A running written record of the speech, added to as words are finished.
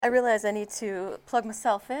I realize I need to plug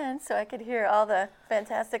myself in so I could hear all the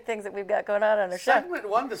fantastic things that we've got going on our show. Segment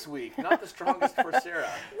 1 this week, not the strongest for Sarah.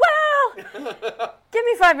 Well, give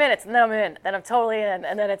me 5 minutes and then I'm in. Then I'm totally in,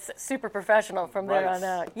 and then it's super professional from there on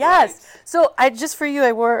out. Yes. Right. So just for you,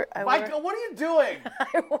 I wore. Michael, what are you doing?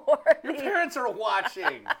 I wore Your parents are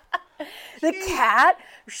watching. the cat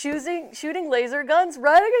shooting laser guns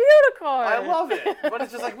riding a unicorn. I love it. But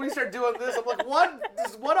it's just like when you start doing this, I'm like,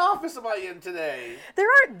 what office am I in today? There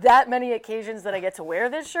aren't that many occasions that I get to wear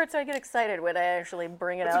this shirt, so I get excited when I actually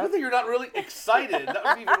bring it It's out. a good thing you're not really excited. That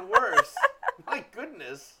would be even worse. My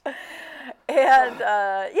goodness. And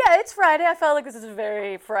it's Friday. I felt like this is a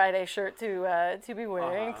very Friday shirt to be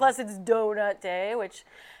wearing. Plus, it's Donut Day, which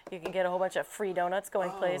you can get a whole bunch of free donuts going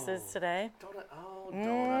places today.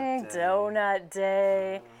 Donut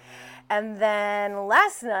Day. And then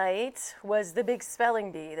last night was the big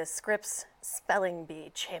spelling bee, the Scripps Spelling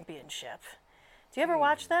Bee Championship. Do you ever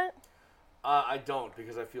watch that? I don't,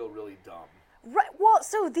 because I feel really dumb. Right. Well,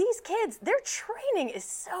 so these kids, their training is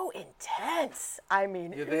so intense. I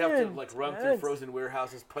mean, they have to run through frozen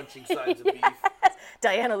warehouses, punching sides of beef.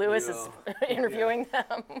 Diana Lewis is interviewing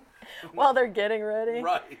them while they're getting ready.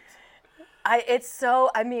 Right. It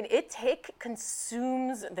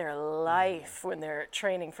consumes their life when they're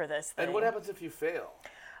training for this thing. And what happens if you fail?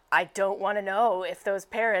 I don't want to know if those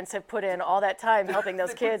parents have put in all that time helping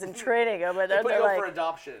those kids and training them, but They put they're you up like, for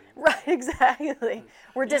adoption. Right,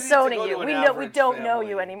 We're You disowning need to go you. to an We don't average know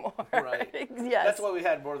you family. anymore. Right. Yes. That's why we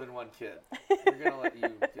had more than one kid. We're gonna let you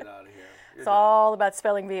get out of here. It's all about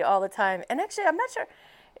spelling bee all the time. And actually, I'm not sure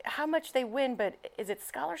how much they win, but is it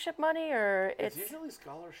scholarship money or It's usually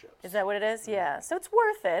scholarships. Is that what it is? Yeah. So it's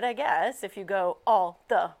worth it, I guess, if you go all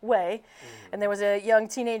the way. And there was a young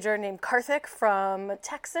teenager named Karthik from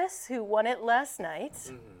Texas who won it last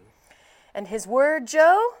night. And his word,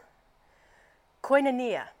 Joe,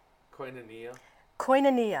 koinonia. Koinonia?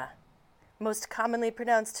 Koinonia. Most commonly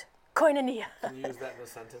pronounced koinonia. Can you use that in a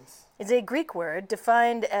sentence? It's a Greek word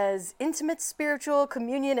defined as intimate spiritual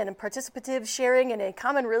communion and participative sharing in a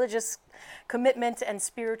common religious commitment and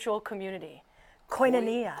spiritual community.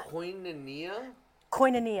 Koinonia. Koinonia?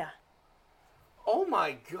 Koinonia. Oh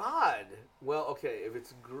my God. Well, okay, if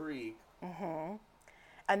it's Greek. And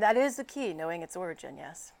that is the key, knowing its origin,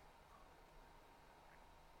 yes.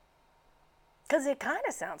 Because it kind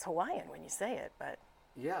of sounds Hawaiian when you say it, but...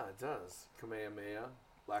 Yeah, it does. Kamehameha,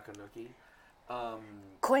 Lakanuki.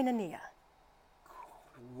 Koinonia.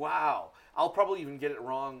 Wow. I'll probably even get it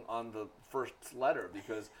wrong on the first letter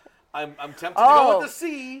because I'm tempted to go with the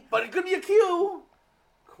C, but it could be a Q.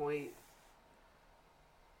 Q-oi.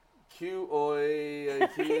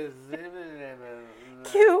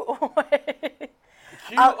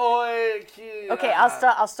 Okay,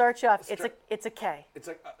 I'll start you off. It's a K. It's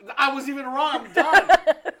like I was even wrong. I'm done.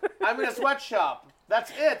 I'm in a sweatshop.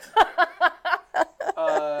 That's it.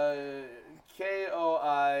 Koininea.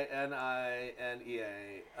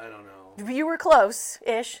 I don't know. You were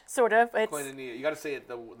close-ish, sort of. It's Koinonia. You got to say it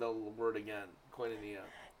the word again. Koinonia.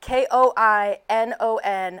 Koinonia.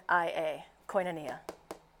 Koinonia.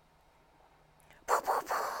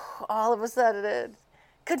 All of a sudden,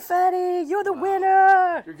 confetti! You're the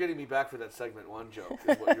winner. You're getting me back for that segment 1 joke.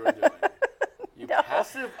 Is what you're doing. You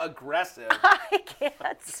passive aggressive. I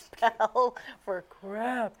can't spell for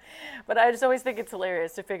crap. But I just always think it's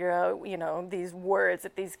hilarious to figure out, these words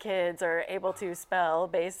that these kids are able to spell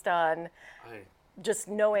based on just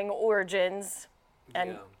knowing origins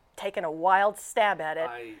and taking a wild stab at it.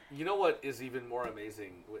 You know what is even more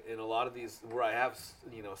amazing? In a lot of these, where I have,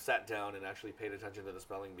 sat down and actually paid attention to the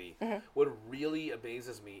spelling bee, what really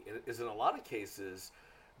amazes me is in a lot of cases,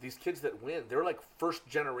 these kids that win, they're like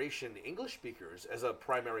first-generation English speakers as a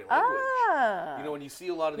primary language. When you see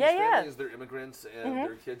a lot of these families, they're immigrants, and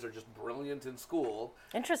their kids are just brilliant in school.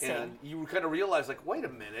 Interesting. And you kind of realize, wait a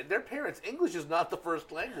minute, their parents' English is not the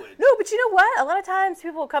first language. No, but you know what? A lot of times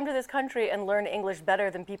people come to this country and learn English better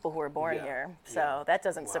than people who are born here. So that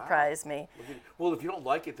doesn't surprise me. Well, if you don't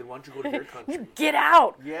like it, then why don't you go to their country? You get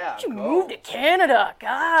out. Yeah, you move to Canada.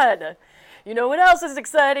 God. You know what else is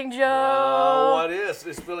exciting, Joe? What is?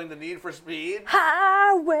 Is feeling the need for speed?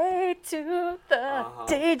 Highway to the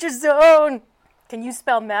danger zone. Can you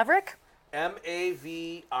spell Maverick?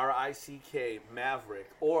 M-A-V-R-I-C-K, Maverick,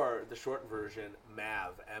 or the short version,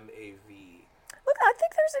 Mav, M-A-V. Look, I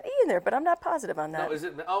think there's an E in there, but I'm not positive on that. No, is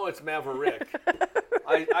it? Oh, it's Maverick.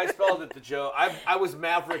 I spelled it to Joe. I was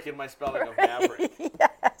Maverick in my spelling of Maverick.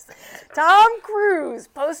 Yes. Tom Cruise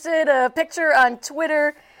posted a picture on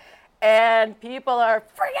Twitter, and people are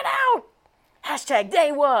freaking out.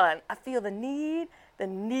 #day1. I feel the need The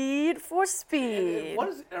Need for Speed.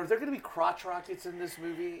 Are there going to be crotch rockets in this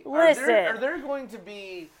movie? Listen. Are there going to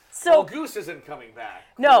be... So, well, Goose isn't coming back.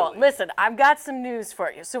 No, clearly. listen, I've got some news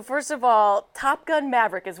for you. So first of all, Top Gun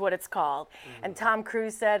Maverick is what it's called. And Tom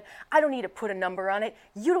Cruise said, I don't need to put a number on it.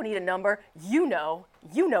 You don't need a number. You know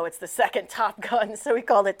it's the second Top Gun. So he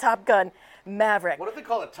called it Top Gun Maverick. What if they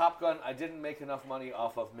call it Top Gun, I didn't make enough money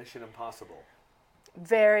off of Mission Impossible?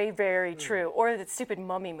 Very, very true. Or the stupid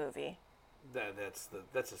Mummy movie.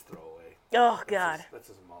 That's his throwaway. Oh, God. That's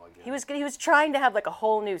his mulligan. He was trying to have like a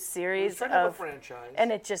whole new series. He was trying to have a franchise.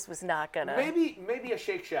 And it just was not gonna. Maybe a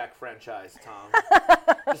Shake Shack franchise, Tom.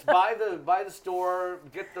 Just buy the store,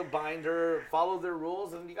 get the binder, follow their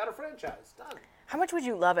rules, and you got a franchise. Done. How much would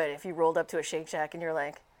you love it if you rolled up to a Shake Shack and you're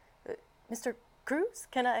like, Mr. Cruz,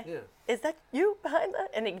 can I? Yeah. Is that you behind that?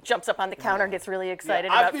 And he jumps up on the counter and gets really excited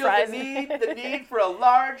about fries. I feel the need for a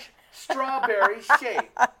large strawberry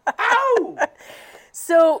shake. Ow!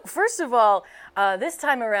 So, first of all, this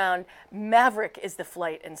time around, Maverick is the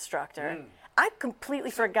flight instructor. I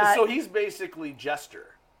completely forgot. So he's basically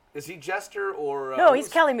Jester. Is he Jester or... no, he's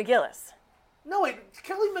Kelly McGillis. No,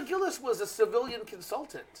 Kelly McGillis was a civilian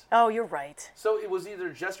consultant. Oh, you're right. So it was either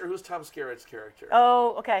Jester... Who's Tom Skerritt's character?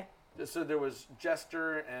 Oh, okay. So there was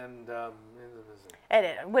Jester and...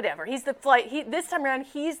 whatever. He's the flight... this time around,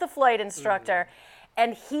 he's the flight instructor,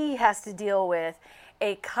 and he has to deal with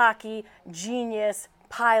a cocky, genius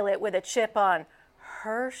pilot with a chip on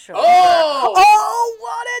her shoulder. Oh,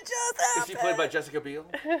 what did just happen? Is she played by Jessica Biel?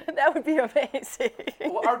 That would be amazing.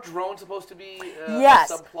 Well, are drones supposed to be yes.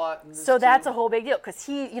 a subplot in this So that's too? a whole big deal because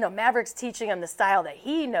Maverick's teaching him the style that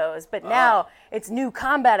he knows, but now it's new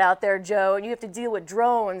combat out there, Joe, and you have to deal with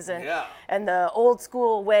drones and the old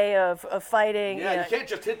school way of fighting. Yeah, you can't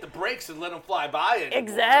just hit the brakes and let them fly by anymore.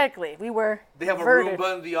 Exactly. They have a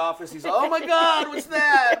Roomba in the office. He's like, oh my God, what's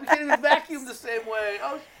that? We can't even vacuum the same way.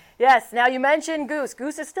 Oh. Yes, now you mentioned Goose.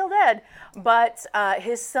 Goose is still dead, but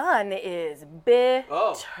his son is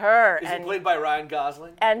bitter. Is he played by Ryan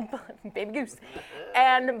Gosling? And Baby Goose.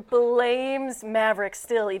 And blames Maverick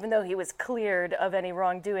still, even though he was cleared of any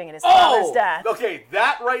wrongdoing in his father's death. Okay,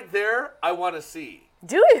 that right there, I want to see.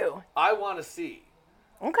 Do you? I want to see.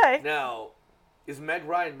 Okay. Now, is Meg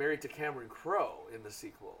Ryan married to Cameron Crowe in the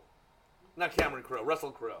sequel? Not Cameron Crowe,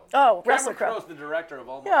 Russell Crowe. Oh, Russell Crowe. Cameron Crowe's the director of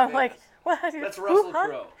Almost Yeah, Famous. Like, what? That's Russell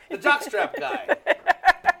Crowe. The jockstrap guy.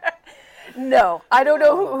 No, I don't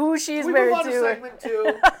know who she's married to. We move on to segment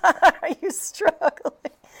 2. Are you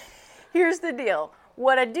struggling? Here's the deal.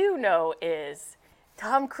 What I do know is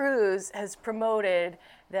Tom Cruise has promoted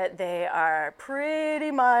that they are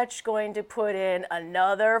pretty much going to put in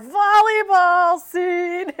another volleyball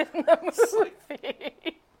scene in the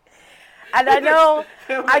movie. And I know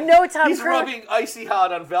Tom Cruise. He's rubbing icy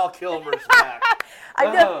hot on Val Kilmer's back. I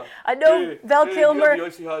know Val Kilmer. The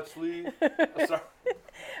icy hot sleeve. Sorry.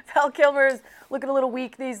 Val Kilmer's looking a little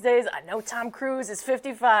weak these days. I know Tom Cruise is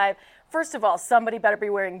 55. First of all, somebody better be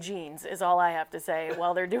wearing jeans, is all I have to say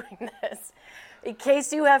while they're doing this. In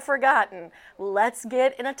case you have forgotten, let's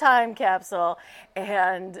get in a time capsule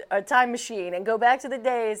and a time machine and go back to the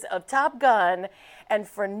days of Top Gun. And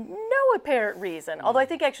for no apparent reason, although I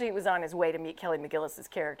think actually he was on his way to meet Kelly McGillis'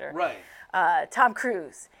 character. Right. Tom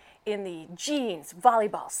Cruise in the jeans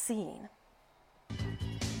volleyball scene.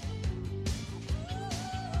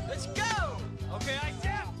 Let's go! Okay, I see.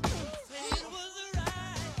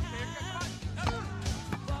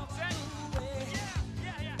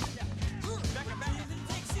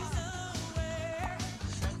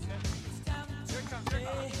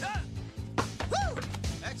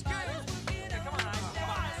 That's good. Yeah, come on, Ice. Come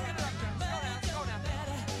on, Ice. Get it up there. Go now.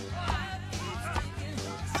 Come on,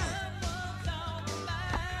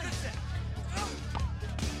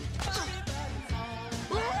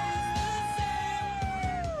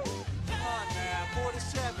 man.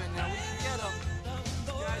 47. Now we can get them.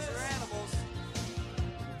 You guys are animals.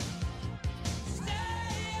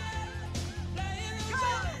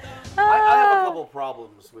 I have a couple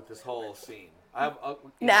problems with this whole scene.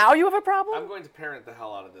 Now you have a problem? I'm going to parent the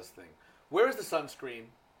hell out of this thing. Where is the sunscreen?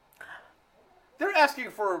 They're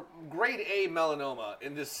asking for grade A melanoma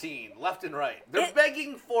in this scene, left and right. They're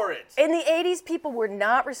begging for it. In the 80s, people were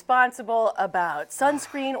not responsible about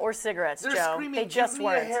sunscreen or cigarettes, They're Joe. screaming, they just give me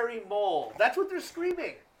weren't. a hairy mole. That's what they're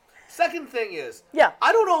screaming. Second thing is, Yeah.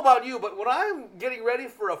 I don't know about you, but when I'm getting ready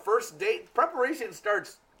for a first date, preparation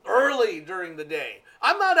starts early during the day.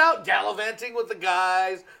 I'm not out gallivanting with the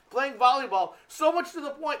guys, playing volleyball, so much to the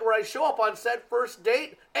point where I show up on said first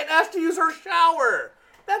date and ask to use her shower.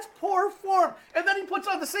 That's poor form. And then he puts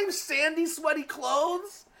on the same sandy, sweaty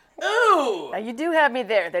clothes. Ooh. Now, you do have me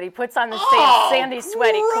there, that he puts on the same sandy,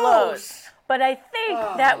 sweaty gross. clothes. But I think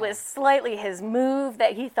that was slightly his move,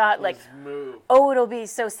 that he thought, like, His move. oh, it'll be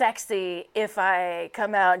so sexy if I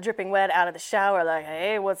come out dripping wet out of the shower, like,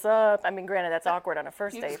 hey, what's up? I mean, granted, that's awkward on a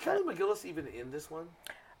first Is date, Kelly but McGillis even in this one?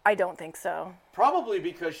 I don't think so. Probably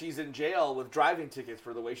because she's in jail with driving tickets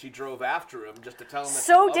for the way she drove after him just to tell him that she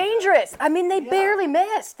So loved him. dangerous. I mean, they barely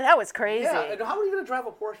missed. That was crazy. Yeah, and how are you going to drive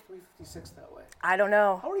a Porsche 356 that way? I don't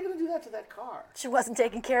know. How are you going to do that to that car? She wasn't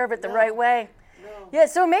taking care of it the No. right way. No. Yeah,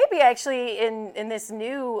 so maybe actually in this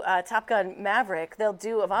new Top Gun Maverick, they'll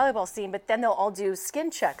do a volleyball scene, but then they'll all do skin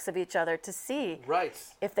checks of each other to see Right.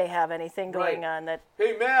 if they have anything going Right. on that.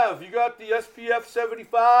 Hey, Mav, you got the SPF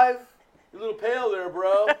 75? You're a little pale there,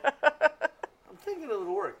 bro. I'm thinking it'll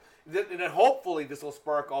work. And then hopefully this will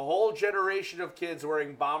spark a whole generation of kids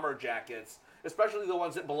wearing bomber jackets, especially the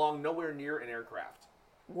ones that belong nowhere near an aircraft.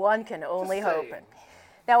 One can only Just hope. saying.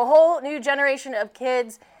 Now, a whole new generation of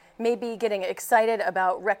kids may be getting excited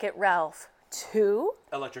about Wreck-It Ralph 2.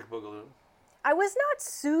 Electric Boogaloo. I was not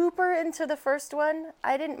super into the first one.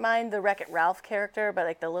 I didn't mind the Wreck-It Ralph character, but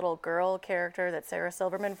like the little girl character that Sarah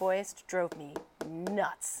Silverman voiced drove me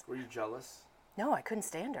nuts. Were you jealous? No, I couldn't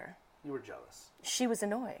stand her. You were jealous. She was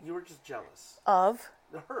annoying. You were just jealous. Of?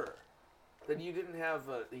 Her. That you didn't have,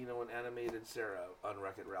 an animated Sarah on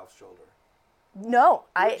Wreck-It Ralph's shoulder. No,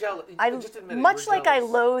 You're jealous. Just admit it, much you're like I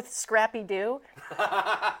jealous. loathe Scrappy Doo,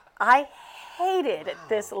 I hated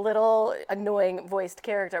this little annoying voiced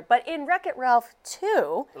character. But in Wreck-It Ralph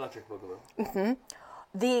 2, Electric Boogaloo.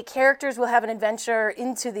 the characters will have an adventure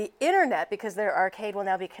into the internet because their arcade will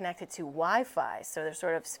now be connected to Wi-Fi. So they're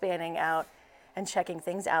sort of spanning out and checking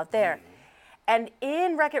things out there. And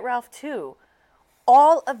in Wreck-It Ralph 2,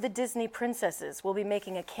 all of the Disney princesses will be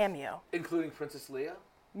making a cameo. Including Princess Leia?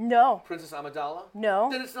 No. Princess Amidala? No.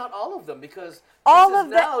 Then it's not all of them because All this is of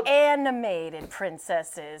now the animated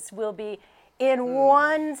princesses will be in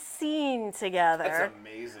one scene together. That's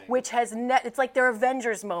amazing. Which has it's like their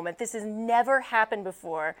Avengers moment. This has never happened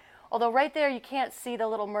before. Although right there you can't see the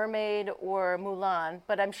Little Mermaid or Mulan,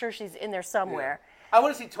 but I'm sure she's in there somewhere. I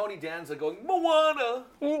want to see Tony Danza going, Moana!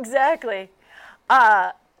 Exactly.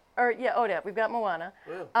 We've got Moana.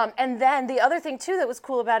 Yeah. And then the other thing, too, that was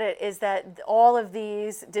cool about it is that all of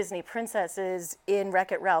these Disney princesses in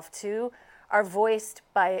Wreck-It Ralph 2 are voiced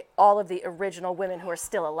by all of the original women who are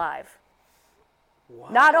still alive. Wow.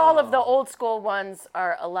 Not all of the old school ones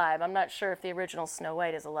are alive. I'm not sure if the original Snow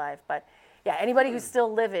White is alive, but yeah, anybody who's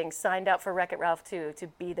still living signed up for Wreck-It Ralph 2 to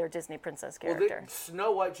be their Disney princess character.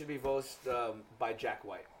 Snow White should be voiced by Jack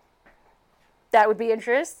White. That would be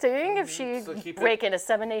interesting if she So keep break it- in a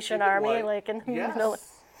Seven Nation keep it army, white. like in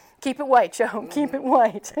Yes. keep it white, Joe. Keep it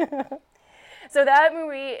white. So that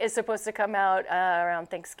movie is supposed to come out around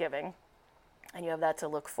Thanksgiving, and you have that to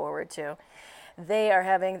look forward to. They are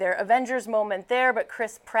having their Avengers moment there, but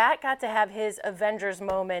Chris Pratt got to have his Avengers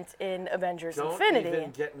moment in Avengers Don't Infinity.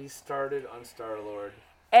 even get me started on Star-Lord.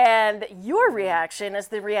 And your reaction is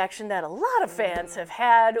the reaction that a lot of fans have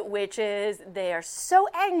had, which is they are so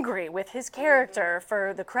angry with his character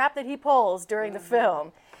for the crap that he pulls during the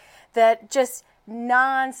film that just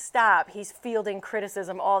nonstop he's fielding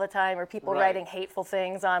criticism all the time, or people Right. writing hateful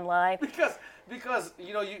things online. Because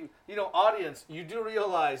audience, you do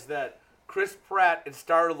realize that Chris Pratt and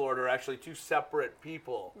Star-Lord are actually two separate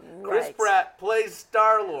people. Chris Right. Pratt plays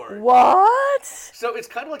Star-Lord. What? So it's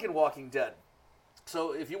kind of like in Walking Dead.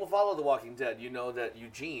 So if you will follow The Walking Dead, you know that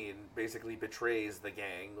Eugene basically betrays the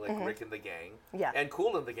gang, like Rick and the gang, Yeah. and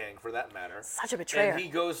Cool and the gang for that matter. Such a betrayer. And he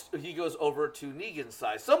goes over to Negan's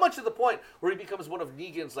side, so much to the point where he becomes one of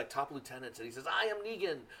Negan's like top lieutenants, and he says, "I am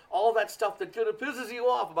Negan." All that stuff that kind of pisses you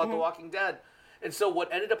off about The Walking Dead. And so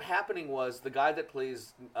what ended up happening was the guy that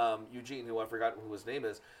plays Eugene, who I forgot who his name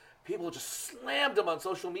is, people just slammed him on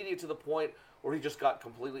social media to the point where he just got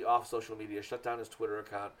completely off social media, shut down his Twitter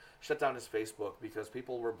account, shut down his Facebook, because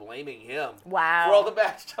people were blaming him Wow. for all the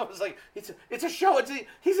bad stuff. It's like, it's a show.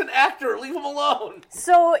 He's an actor. Leave him alone.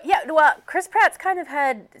 So, yeah, well, Chris Pratt's kind of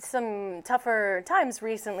had some tougher times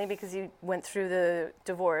recently because he went through the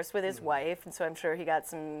divorce with his wife, and so I'm sure he got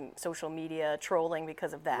some social media trolling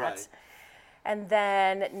because of that. Right. And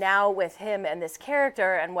then now with him and this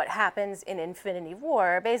character and what happens in Infinity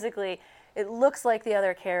War, basically it looks like the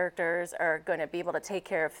other characters are going to be able to take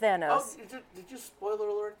care of Thanos. Oh, did you spoiler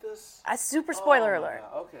alert this? A super spoiler Oh, alert.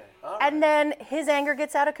 yeah, okay. All right. And then his anger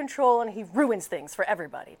gets out of control and he ruins things for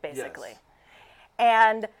everybody, basically. Yes.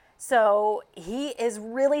 And so he is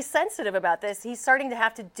really sensitive about this. He's starting to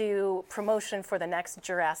have to do promotion for the next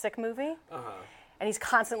Jurassic movie. And he's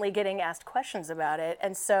constantly getting asked questions about it.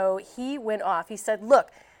 And so he went off. He said,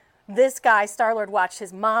 look, This guy, Star-Lord, watched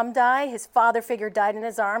his mom die. His father figure died in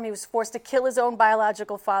his arm. He was forced to kill his own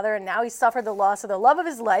biological father, and now he suffered the loss of the love of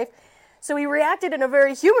his life. So he reacted in a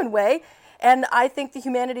very human way, and I think the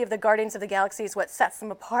humanity of the Guardians of the Galaxy is what sets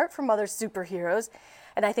them apart from other superheroes.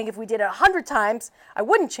 And I think if we did it 100 times, I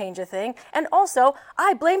wouldn't change a thing. And also,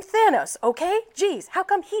 I blame Thanos, okay? Geez, how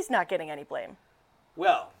come he's not getting any blame?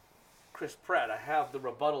 Well, Chris Pratt, I have the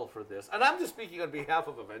rebuttal for this. And I'm just speaking on behalf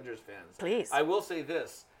of Avengers fans. Please. I will say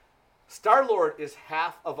this. Star-Lord is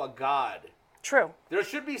half of a god. True. There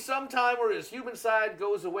should be some time where his human side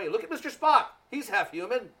goes away. Look at Mr. Spock. He's half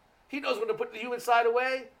human. He knows when to put the human side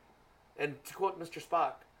away. And to quote Mr.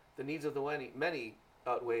 Spock, the needs of the many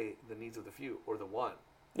outweigh the needs of the few, or the one.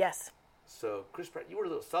 Yes. So, Chris Pratt, you were a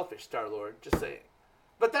little selfish, Star-Lord, just saying.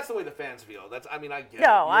 But that's the way the fans feel. I get it.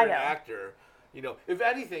 No, I know. You're an actor. You know, if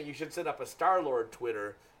anything, you should set up a Star-Lord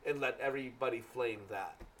Twitter and let everybody flame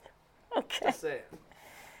that. Okay. Just saying.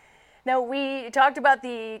 Now, we talked about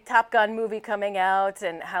the Top Gun movie coming out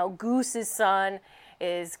and how Goose's son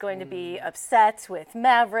is going to be upset with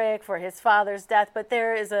Maverick for his father's death, but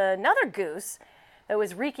there is another Goose that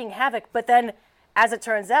was wreaking havoc, but then, as it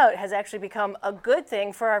turns out, has actually become a good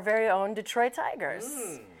thing for our very own Detroit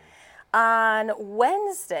Tigers. On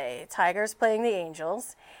Wednesday, Tigers playing the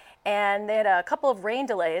Angels, and they had a couple of rain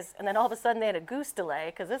delays, and then all of a sudden they had a goose delay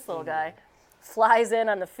because this little guy flies in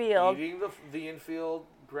on the field. Eating the infield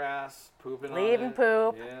grass, pooping Leaving on it.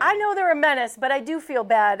 poop. Yeah. I know they're a menace, but I do feel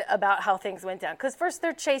bad about how things went down. Because first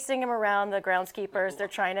they're chasing him around, the groundskeepers. They're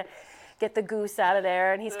trying to get the goose out of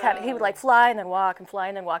there, and he would like fly and then walk and fly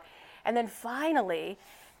and then walk. And then finally,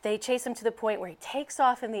 they chase him to the point where he takes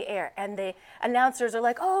off in the air, and the announcers are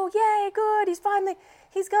like, "Oh, yay, good,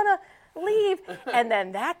 he's gonna leave." And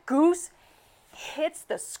then that goose hits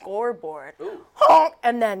the scoreboard, honk,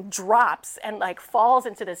 and then drops and like falls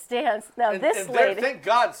into the stands. Now this lady, thank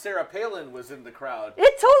God Sarah Palin was in the crowd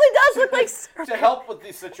it totally does look like Sarah to help with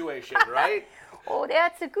the situation, right? Oh,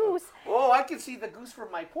 that's a goose. Oh, I can see the goose from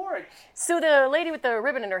my porch. So the lady with the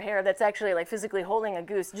ribbon in her hair that's actually like physically holding a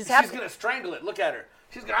goose just She's gonna strangle it. Look at her.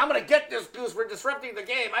 I'm gonna get this goose for disrupting the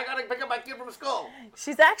game. I gotta pick up my kid from school.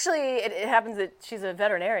 She's actually, it happens that she's a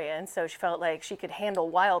veterinarian, so she felt like she could handle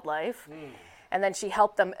wildlife. And then she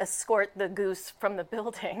helped them escort the goose from the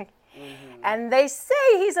building. And they say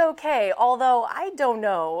he's okay, although I don't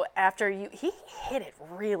know, he hit it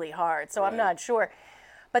really hard, so I'm not sure.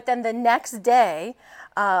 But then the next day,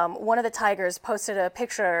 one of the Tigers posted a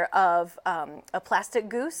picture of a plastic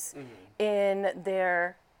goose in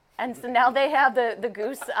their, and so now they have the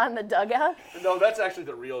goose on the dugout. No, that's actually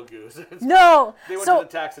the real goose. No. They went to the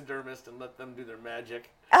taxidermist and let them do their magic.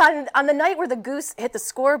 On the night where the goose hit the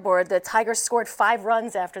scoreboard, the Tigers scored 5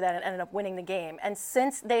 runs after that and ended up winning the game. And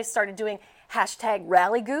since they started doing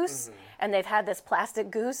 #RallyGoose, and they've had this plastic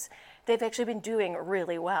goose, they've actually been doing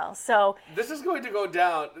really well. So this is going to go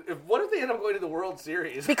down. What if they end up going to the World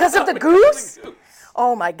Series? Because of the goose?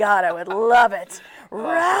 Oh my God, I would love it.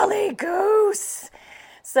 Rally Goose.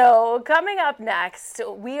 So coming up next,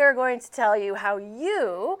 we are going to tell you how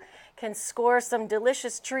you can score some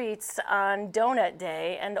delicious treats on Donut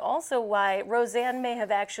Day, and also why Roseanne may have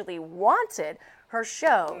actually wanted her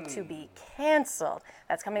show to be canceled.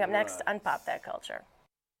 That's coming up next on Pop That Culture.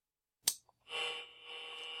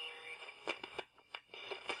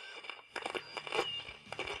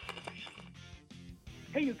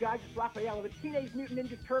 Hey, you guys, it's Raphael of the Teenage Mutant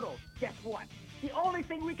Ninja Turtles. Guess what? The only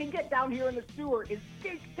thing we can get down here in the sewer is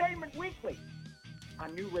Geektainment Weekly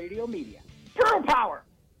on New Radio Media. Turtle Power!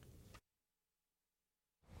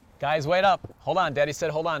 Guys, wait up. Hold on. Daddy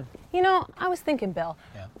said hold on. You know, I was thinking, Bill,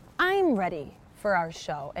 Yeah. I'm ready for our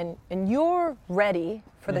show, and you're ready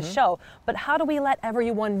for the show, but how do we let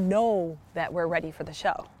everyone know that we're ready for the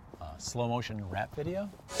show? Slow motion rap video?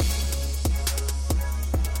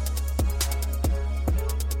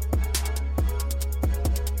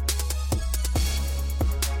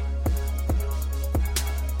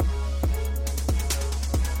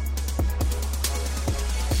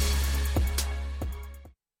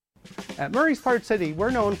 At Murray's Part City,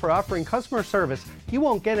 we're known for offering customer service you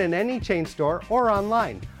won't get in any chain store or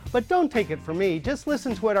online. But don't take it from me, just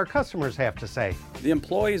listen to what our customers have to say. The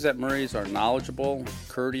employees at Murray's are knowledgeable,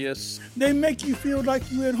 courteous. They make you feel like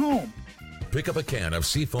you're at home. Pick up a can of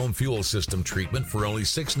Seafoam Fuel System treatment for only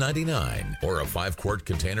 $6.99 or a 5-quart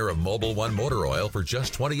container of Mobil 1 motor oil for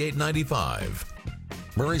just $28.95.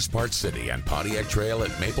 Murray's Part City and Pontiac Trail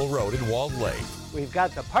at Maple Road in Walled Lake. We've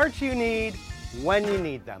got the parts you need when you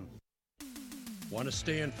need them. Want to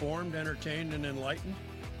stay informed, entertained, and enlightened?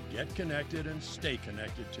 Get connected and stay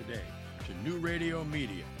connected today to New Radio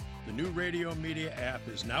Media. The new Radio Media app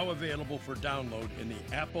is now available for download in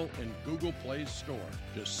the Apple and Google Play Store.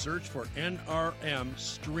 Just search for NRM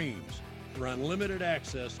Streams for unlimited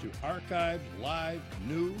access to archived, live,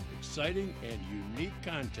 new, exciting, and unique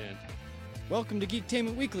content. Welcome to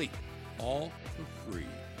Geektainment Weekly. All for free.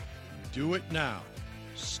 Do it now.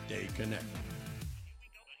 Stay connected.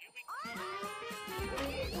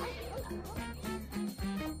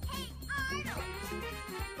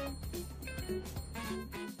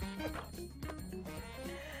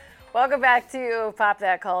 Welcome back to Pop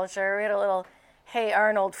That Culture. We had a little Hey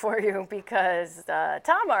Arnold for you because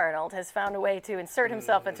Tom Arnold has found a way to insert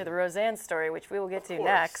himself into the Roseanne story, which we will get to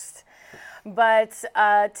next. But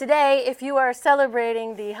today, if you are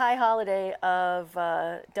celebrating the high holiday of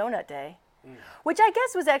Donut Day, which I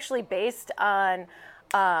guess was actually based on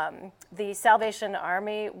the Salvation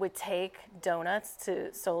Army would take donuts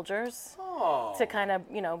to soldiers to kind of,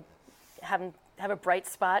 you know, have a bright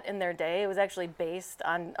spot in their day. It was actually based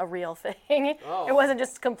on a real thing. It wasn't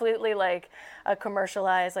just completely like a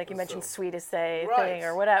commercialized, like you mentioned, Sweetest Day thing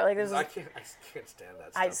or whatever. Like this was, I can't stand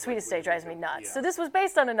that stuff. Sweetest Day drives me nuts. Yeah. So this was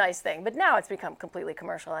based on a nice thing, but now it's become completely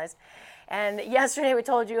commercialized. And yesterday we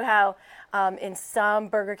told you how in some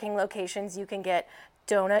Burger King locations you can get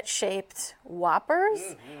donut-shaped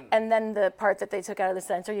Whoppers, and then the part that they took out of the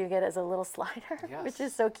center you get as a little slider, which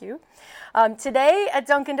is so cute. Today at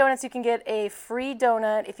Dunkin' Donuts you can get a free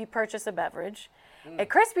donut if you purchase a beverage. At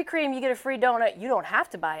Krispy Kreme you get a free donut. You don't have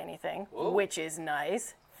to buy anything, which is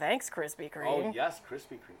nice. Thanks, Krispy Kreme. Oh, yes,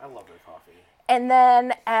 Krispy Kreme. I love their coffee. And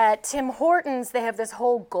then at Tim Hortons they have this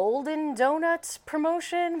whole golden donut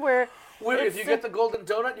promotion where if you get the golden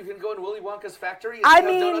donut, you can go in Willy Wonka's factory and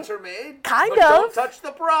see how donuts are made. Kind but of. Don't touch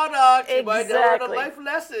the product. You might learn a Exactly. life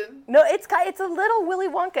lesson. No, it's a little Willy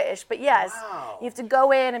Wonka-ish, but yes, you have to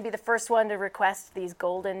go in and be the first one to request these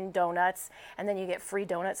golden donuts, and then you get free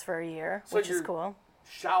donuts for a year, which is cool.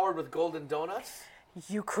 Showered with golden donuts?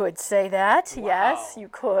 You could say that. Wow. Yes, you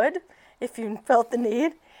could, if you felt the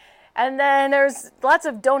need. And then there's lots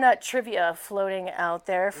of donut trivia floating out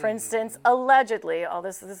there. For instance, allegedly, all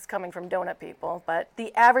this is coming from donut people, but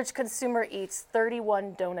the average consumer eats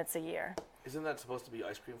 31 donuts a year. Isn't that supposed to be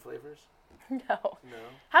ice cream flavors? No.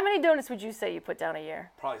 How many donuts would you say you put down a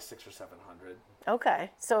year? Probably 600 or 700. Okay,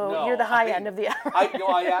 so you're the high end of the average.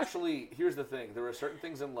 I actually, here's the thing. There are certain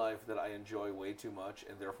things in life that I enjoy way too much,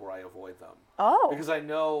 and therefore I avoid them. Oh. Because I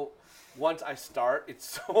know once I start,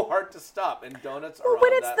 it's so hard to stop, and donuts are but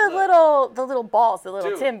it's the little balls, the little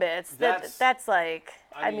Dude, Timbits. That's like,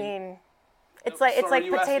 I mean, it's like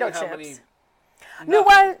potato chips. No,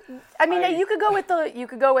 why? I mean, you could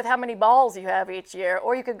go with how many balls you have each year,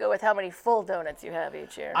 or you could go with how many full donuts you have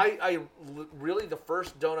each year. Really, the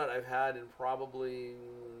first donut I've had in probably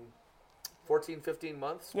 14, 15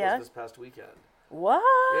 months was this past weekend. What?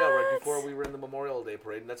 Yeah, right before we were in the Memorial Day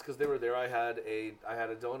parade, and that's because they were there. I had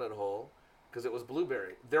a donut hole because it was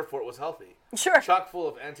blueberry, therefore it was healthy. Sure. Chock full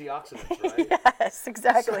of antioxidants, right? Yes,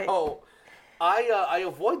 exactly. So I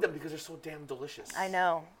avoid them because they're so damn delicious. I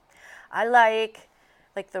know. I like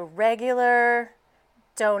the regular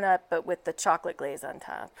donut, but with the chocolate glaze on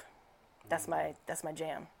top. That's my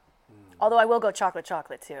jam. Although I will go chocolate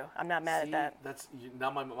too. I'm not mad at that. That's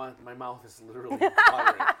now my mouth is literally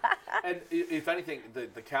watering. And if anything,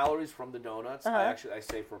 the calories from the donuts, I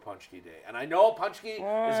save for Punchki Day. And I know Punchki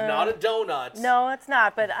is not a donut. No, it's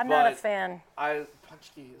not. But I'm not a fan.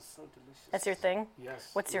 Punchki is so delicious. That's your thing?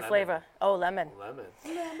 Yes. What's your flavor? Oh, lemon. Lemon.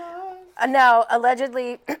 Now,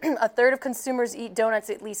 allegedly, a third of consumers eat donuts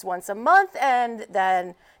at least once a month, and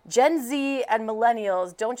then Gen Z and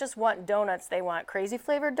millennials don't just want donuts; they want crazy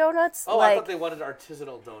flavored donuts. Oh, I thought they wanted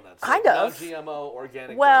artisanal donuts. Kind of. Non-GMO,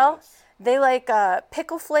 organic donuts. They like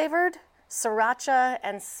pickle flavored, sriracha,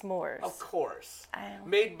 and s'mores. Of course.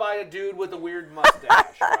 Made by a dude with a weird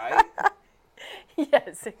mustache, right?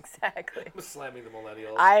 Yes, exactly. I'm slamming the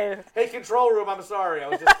millennials. Hey, control room, I'm sorry. I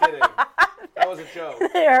was just kidding. That was a joke.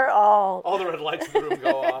 They're all the red lights in the room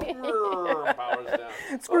go off. Powers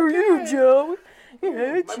down. Screw you, Joe.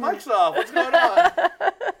 My mic's off. What's going on?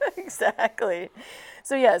 Exactly.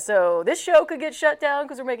 So this show could get shut down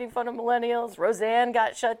because we're making fun of millennials. Roseanne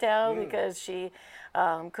got shut down because she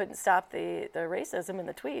couldn't stop the racism in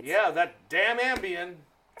the tweets. Yeah, that damn Ambien.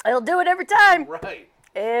 It'll do it every time. Right.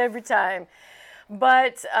 Every time.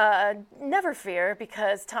 But never fear,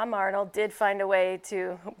 because Tom Arnold did find a way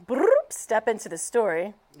to step into the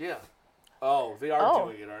story. Yeah. Oh, they are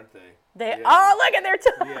doing it, aren't they? Look at their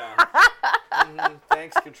Yeah.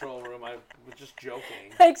 Thanks, control room. I was just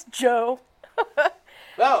joking. Thanks, Joe.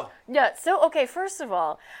 Yeah, so, okay, first of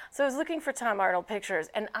all, so I was looking for Tom Arnold pictures,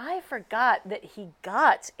 and I forgot that he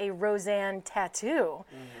got a Roseanne tattoo,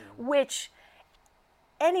 which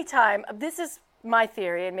anytime, this is my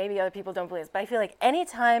theory, and maybe other people don't believe this, but I feel like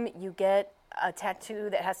anytime you get a tattoo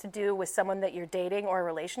that has to do with someone that you're dating or a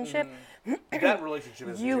relationship, that relationship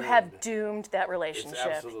is you doomed. have doomed that relationship.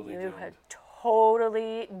 It's absolutely you doomed. have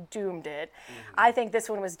totally doomed it. I think this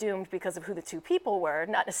one was doomed because of who the two people were,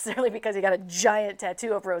 not necessarily because he got a giant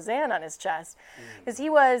tattoo of Roseanne on his chest. Because he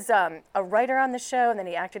was a writer on the show, and then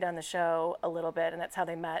he acted on the show a little bit, and that's how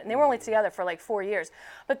they met. And they were only together for like 4 years.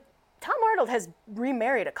 But Tom Arnold has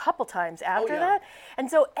remarried a couple times after that. And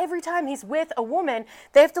so every time he's with a woman,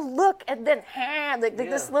 they have to look and then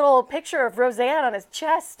this little picture of Roseanne on his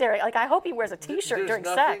chest staring. Like, I hope he wears a T-shirt during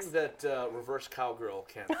sex. There's nothing that reverse cowgirl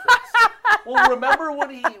can't fix. Well, remember when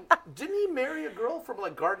didn't he marry a girl from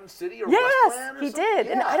like Garden City or Westland or he something? did.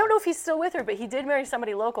 Yeah. And I don't know if he's still with her, but he did marry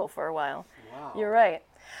somebody local for a while. Wow. You're right.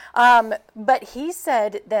 But he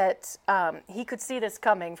said that he could see this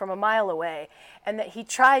coming from a mile away, and that he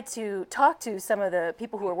tried to talk to some of the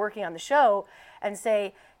people who were working on the show and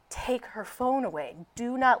say, take her phone away.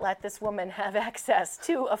 Do not let this woman have access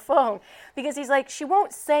to a phone. Because he's like, she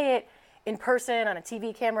won't say it in person on a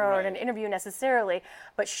TV camera or in an interview necessarily,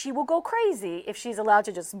 but she will go crazy if she's allowed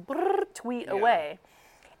to just tweet away.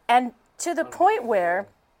 And to the point where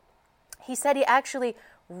he said he actually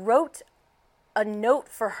wrote a note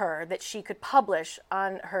for her that she could publish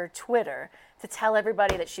on her Twitter to tell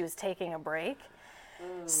everybody that she was taking a break.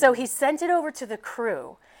 So he sent it over to the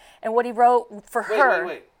crew. And what he wrote for her...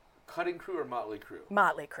 Wait. Cutting Crew or Motley Crue?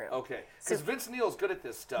 Motley Crue. Okay. Because Vince Neil's good at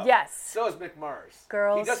this stuff. Yes. So is Mick Mars.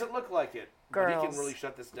 Girls. He doesn't look like it, but he can really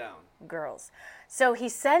shut this down. Girls. So he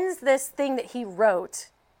sends this thing that he wrote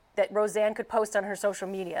that Roseanne could post on her social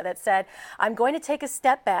media that said, I'm going to take a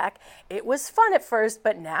step back. It was fun at first,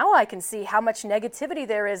 but now I can see how much negativity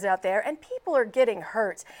there is out there, and people are getting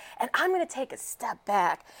hurt. And I'm going to take a step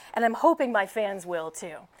back, and I'm hoping my fans will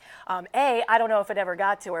too. A, I don't know if it ever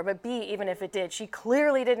got to her, but B, even if it did, she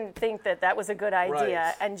clearly didn't think that that was a good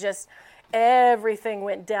idea, and just everything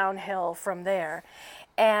went downhill from there.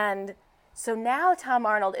 And so now Tom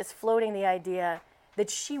Arnold is floating the idea that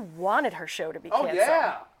she wanted her show to be canceled. Oh,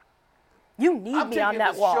 yeah. You need me on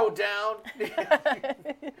that wall. I'm taking this show down,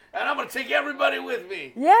 and I'm going to take everybody with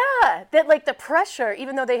me. Yeah, that like the pressure,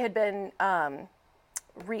 even though they had been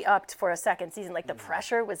re-upped for a second season, like the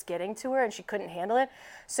pressure was getting to her and she couldn't handle it.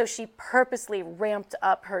 So she purposely ramped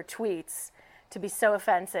up her tweets to be so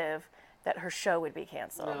offensive that her show would be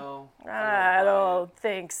canceled. No. I don't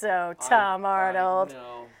think so, Tom Arnold.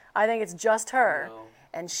 No. I think it's just her. No.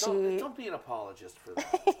 And Don't be an apologist for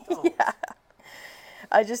that. Don't.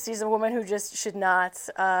 I just see a woman who just should not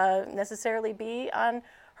necessarily be on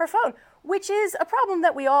her phone, which is a problem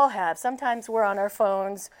that we all have. Sometimes we're on our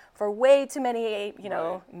phones for way too many,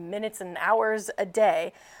 minutes and hours a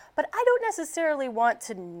day. But I don't necessarily want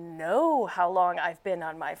to know how long I've been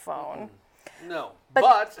on my phone. No,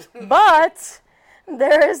 but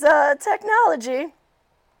there is technology.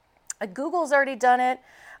 Google's already done it,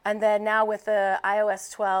 and then now with the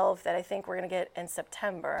iOS 12 that I think we're going to get in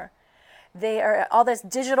September, they are all this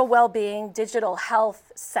digital well-being, digital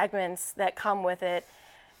health segments that come with it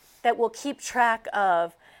that will keep track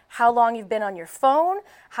of how long you've been on your phone,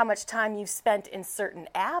 how much time you've spent in certain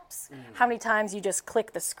apps, how many times you just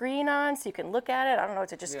click the screen on so you can look at it. I don't know,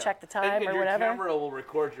 to just check the time or whatever. Your camera will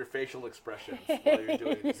record your facial expressions while you're doing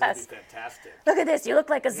it. It's going to be fantastic. Look at this. You look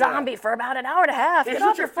like a zombie for about an hour and a half. Here's Get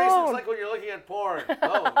off what your your face phone. looks like when you're looking at porn.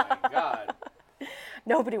 Oh, my God.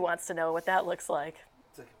 Nobody wants to know what that looks like.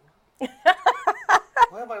 It's like,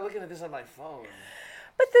 why am I looking at this on my phone?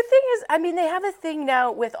 But the thing is, I mean, they have a thing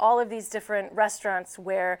now with all of these different restaurants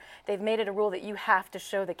where they've made it a rule that you have to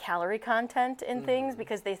show the calorie content in things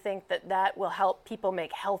because they think that that will help people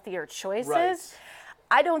make healthier choices. Right.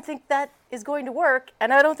 I don't think that is going to work,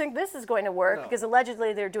 and I don't think this is going to work because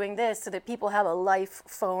allegedly they're doing this so that people have a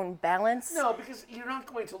life-phone balance. No, because you're not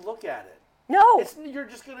going to look at it. No. You're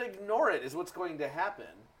just going to ignore it is what's going to happen.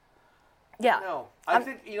 Yeah. No. I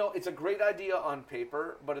think, it's a great idea on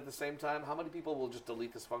paper, but at the same time, how many people will just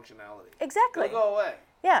delete this functionality? Exactly. It'll go away.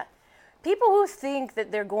 Yeah. People who think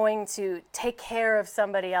that they're going to take care of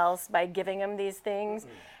somebody else by giving them these things,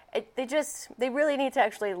 they really need to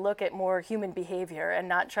actually look at more human behavior and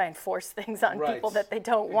not try and force things on people that they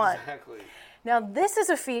don't want. Exactly. Now, this is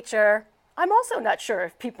a feature, I'm also not sure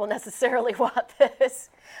if people necessarily want this.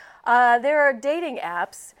 There are dating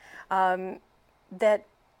apps that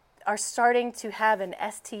are starting to have an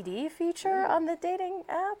STD feature on the dating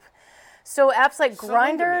app. So apps like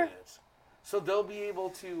Grindr. So they'll be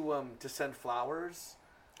able to send flowers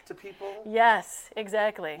to people? Yes,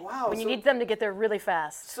 exactly. Wow. When you need them to get there really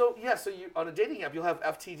fast. So you on a dating app, you'll have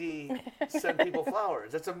FTD send people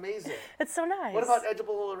flowers. That's amazing. It's so nice. What about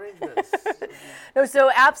edible arrangements? No,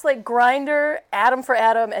 so apps like Grindr, Adam for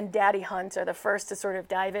Adam, and Daddy Hunt are the first to sort of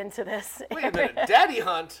dive into this. Wait a minute, Daddy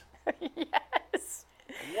Hunt? Yes.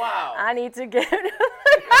 Wow. I need to get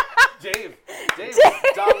Dave is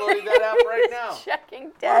downloading that app right now.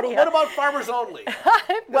 Checking Daddy What Hunt. about Farmers Only?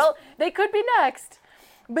 Well, they could be next.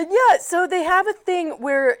 But yeah, so they have a thing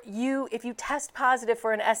where if you test positive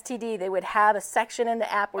for an STD, they would have a section in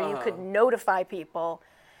the app where you could notify people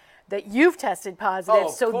that you've tested positive,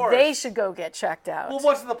 so course. they should go get checked out. Well,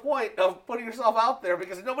 what's the point of putting yourself out there?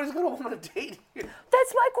 Because nobody's going to want to date you.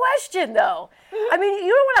 That's my question, though. I mean, you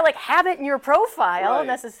don't want to have it in your profile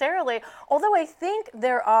necessarily. Although I think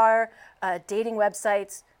there are dating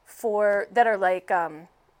websites that are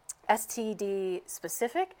STD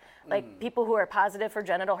specific. Like people who are positive for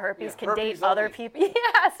genital herpes can herpes date other only. people.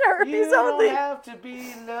 Yes, herpes You only. don't have to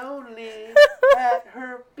be lonely at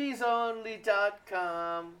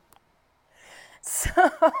herpesonly.com. So,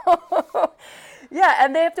 yeah,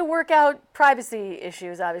 and they have to work out privacy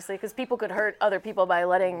issues, obviously, because people could hurt other people by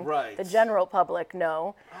letting the general public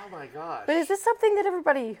know. Oh my gosh. But is this something that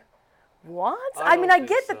everybody wants? I I don't get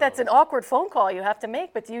think that that's an awkward phone call you have to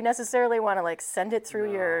make, but do you necessarily want to send it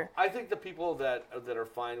through your? I think the people that are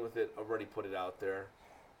fine with it already put it out there.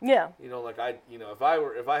 Yeah.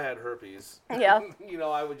 If I had herpes, yeah.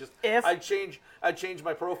 I would just I'd change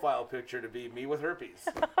my profile picture to be me with herpes.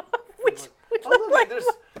 Look,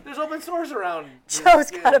 there's open source around. Joe's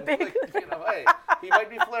got a big. Hey, he might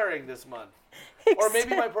be flaring this month. Or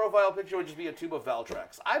maybe my profile picture would just be a tube of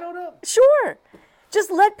Valtrex. I don't know. Sure. Just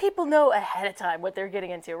let people know ahead of time what they're getting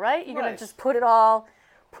into, right? You're gonna just put it all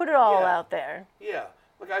out there. Yeah.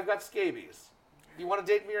 Look, I've got scabies. Do you want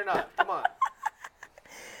to date me or not? Come on.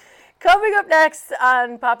 Coming up next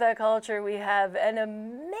on Pop That Culture, we have an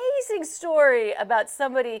amazing story about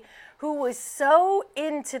somebody who was so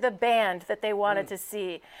into the band that they wanted to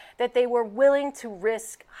see that they were willing to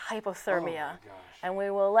risk hypothermia. And we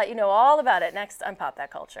will let you know all about it next on Pop That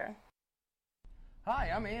Culture. Hi,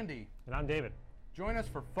 I'm Andy. And I'm David. Join us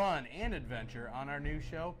for fun and adventure on our new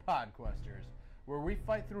show, Podquesters, where we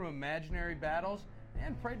fight through imaginary battles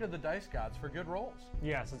and pray to the dice gods for good rolls.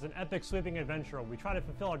 Yes, it's an epic sweeping adventure. We try to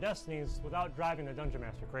fulfill our destinies without driving the Dungeon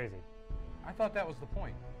Master crazy. I thought that was the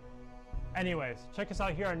point. Anyways, check us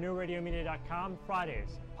out here on newradiomedia.com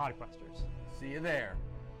Fridays, Podquesters. See you there.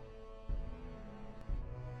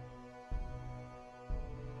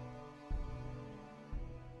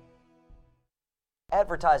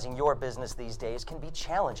 Advertising your business these days can be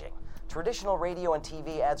challenging. Traditional radio and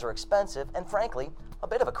TV ads are expensive and, frankly, a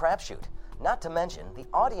bit of a crapshoot. Not to mention, the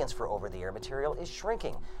audience for over-the-air material is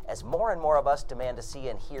shrinking as more and more of us demand to see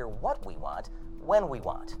and hear what we want, when we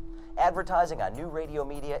want. Advertising on New Radio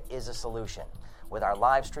Media is a solution. With our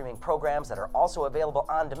live streaming programs that are also available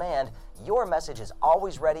on demand, your message is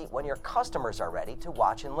always ready when your customers are ready to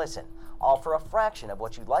watch and listen, all for a fraction of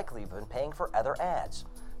what you'd likely have been paying for other ads.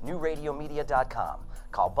 NewRadioMedia.com.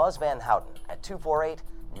 Call Buzz Van Houten at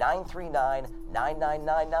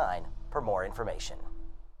 248-939-9999 for more information.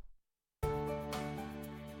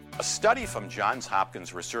 A study from Johns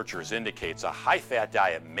Hopkins researchers indicates a high-fat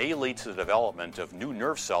diet may lead to the development of new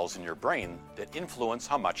nerve cells in your brain that influence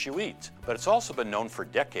how much you eat. But it's also been known for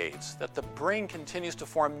decades that the brain continues to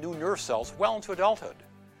form new nerve cells well into adulthood.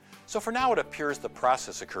 So for now, it appears the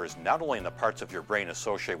process occurs not only in the parts of your brain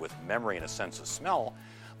associated with memory and a sense of smell,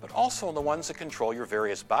 but also in the ones that control your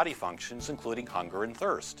various body functions, including hunger and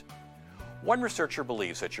thirst. One researcher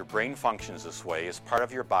believes that your brain functions this way as part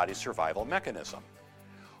of your body's survival mechanism.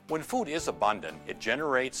 When food is abundant, it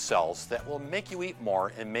generates cells that will make you eat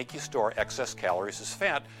more and make you store excess calories as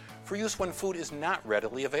fat for use when food is not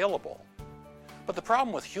readily available. But the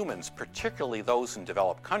problem with humans, particularly those in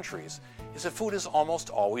developed countries, is that food is almost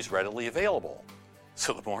always readily available.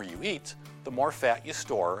 So the more you eat, the more fat you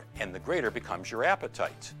store, and the greater becomes your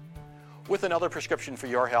appetite. With another prescription for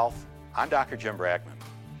your health, I'm Dr. Jim Bragman.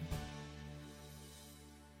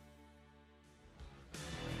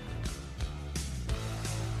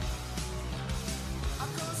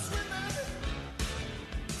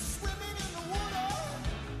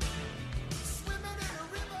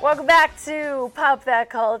 Welcome back to Pop That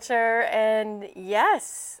Culture, and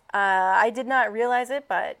yes, I did not realize it,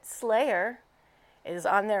 but Slayer is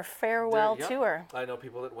on their farewell tour. I know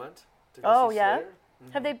people that went to go see Slayer.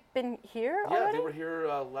 Mm-hmm. Have they been here already? Yeah, they were here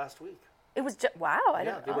last week. It was wow! I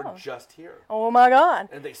didn't. They were just here. Oh my God!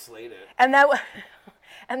 And they slayed it. And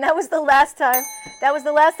And that was the last time. That was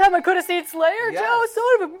the last time I could have seen Slayer, Yes. Joe.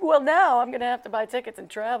 Sort of. Well, now I'm gonna have to buy tickets and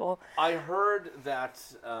travel. I heard that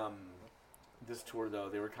this tour, though,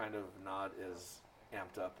 they were kind of not as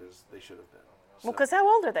amped up as they should have been. Well, because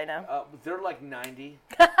how old are they now? They're like 90.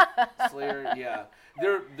 Slayer, yeah.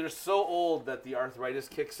 They're so old that the arthritis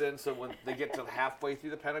kicks in, so when they get to halfway through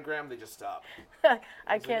the pentagram, they just stop.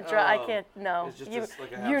 I can't try. I can't. No. It's just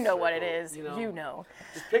like a you half know what it circle, is. You know.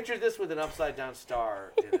 Just picture this with an upside down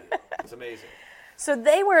star in it. It's amazing. So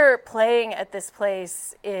they were playing at this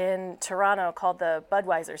place in Toronto called the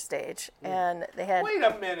Budweiser Stage, and they had. Wait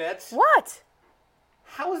a minute. What?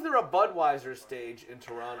 How is there a Budweiser stage in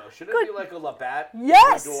Toronto? Should it be like a Labatt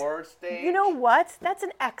Yes. Door stage? You know what? That's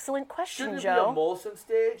an excellent question, Shouldn't it Joe. be a Molson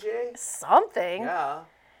stage, eh? Something. Yeah.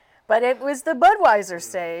 But it was the Budweiser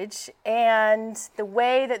stage, and the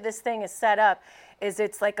way that this thing is set up is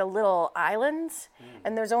it's like a little island,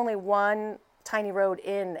 and there's only one tiny road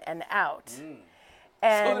in and out. So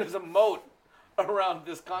And there's a moat around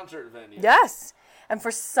this concert venue. yes, and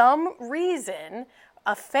for some reason,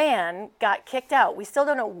 a fan got kicked out. We still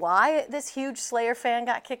don't know why this huge Slayer fan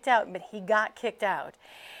got kicked out, but he got kicked out.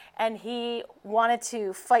 And he wanted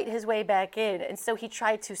to fight his way back in, and so he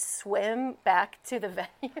tried to swim back to the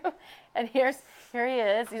venue. And here he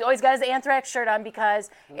is. He's always got his Anthrax shirt on because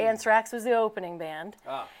Anthrax was the opening band.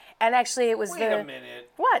 Ah. And actually, it was Wait a minute.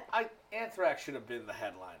 What? Anthrax should have been the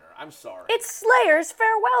headliner. I'm sorry. It's Slayer's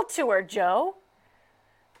farewell tour, Joe.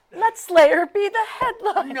 Let Slayer be the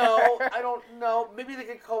headliner. No, I don't know. Maybe they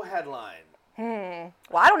could co-headline. Well,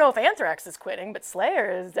 I don't know if Anthrax is quitting, but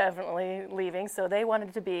Slayer is definitely leaving, so they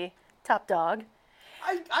wanted to be top dog.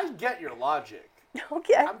 I get your logic.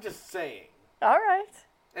 Okay. I'm just saying. All right.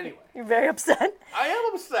 Anyway. You're very upset. I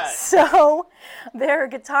am upset. So, their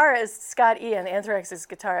guitarist, Scott Ian, Anthrax's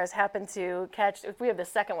guitarist, happened to catch, if we have the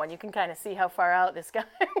second one, you can kind of see how far out this guy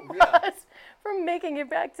was from making it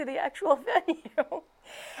back to the actual venue.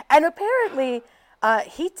 And apparently,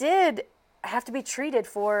 he did have to be treated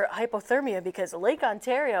for hypothermia because Lake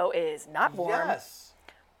Ontario is not warm. Yes.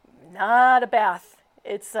 Not a bath.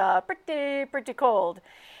 It's pretty cold.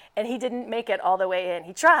 And he didn't make it all the way in.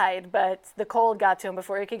 He tried, but the cold got to him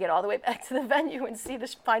before he could get all the way back to the venue and see the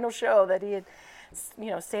final show that he had,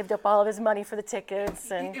 saved up all of his money for the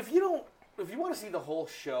tickets. And If you want to see the whole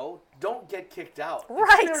show, don't get kicked out.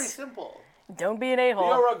 Right. It's very simple. Don't be an a-hole.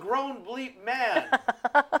 You're a grown bleep man.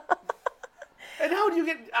 And how do you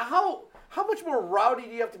get how much more rowdy do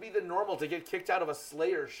you have to be than normal to get kicked out of a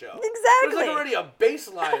Slayer show? Exactly. There's like already a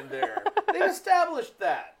baseline there. They've established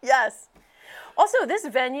that. Yes. Also, this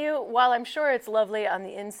venue, while I'm sure it's lovely on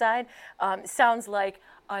the inside, sounds like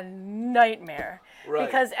a nightmare. Right.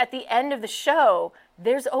 Because at the end of the show,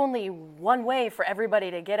 there's only one way for everybody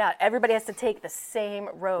to get out. Everybody has to take the same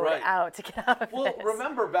road Right. out to get out of Well, this.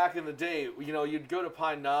 remember back in the day, you'd go to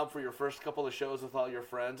Pine Knob for your first couple of shows with all your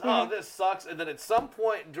friends. Oh, Mhm. this sucks. And then at some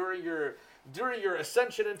point during your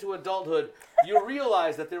ascension into adulthood, you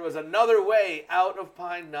realize that there was another way out of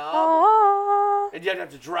Pine Knob. Aww. And you have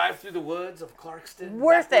to drive through the woods of Clarkston.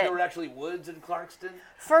 Worth back when it. There were actually woods in Clarkston.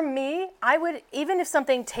 For me, I would, even if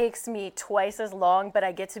something takes me twice as long, but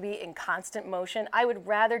I get to be in constant motion, I would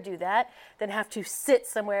rather do that than have to sit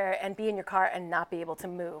somewhere and be in your car and not be able to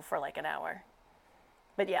move for like an hour.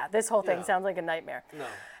 But yeah, this whole thing Yeah. sounds like a nightmare. No.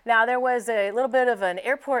 Now, there was a little bit of an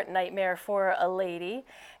airport nightmare for a lady,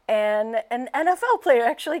 and an NFL player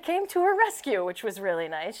actually came to her rescue, which was really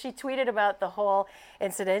nice. She tweeted about the whole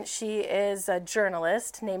incident. She is a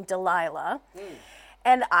journalist named Delilah.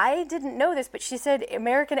 And I didn't know this, but she said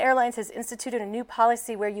American Airlines has instituted a new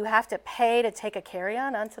policy where you have to pay to take a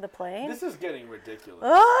carry-on onto the plane. This is getting ridiculous.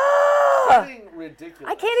 Ah! Getting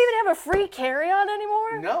ridiculous. I can't even have a free carry-on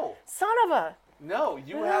anymore? No. Son of a... No,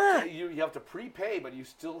 you have to you have to prepay, but you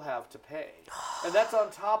still have to pay, and that's on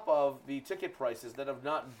top of the ticket prices that have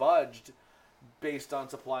not budged based on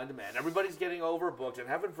supply and demand. Everybody's getting overbooked, and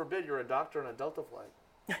heaven forbid you're a doctor on a Delta flight.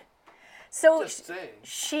 So Just saying.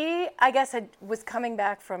 she, I guess, was coming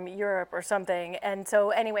back from Europe or something, and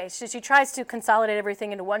so anyway, she tries to consolidate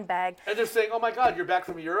everything into one bag. And they're saying, "Oh my God, you're back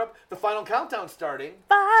from Europe. The final countdown's starting."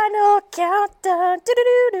 Final countdown,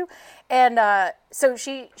 do-do-do-do. And so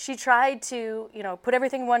she tried to, put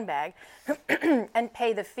everything in one bag and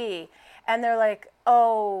pay the fee. And they're like,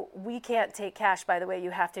 "Oh, we can't take cash, by the way.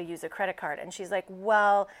 You have to use a credit card." And she's like,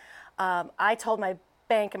 "Well, I told my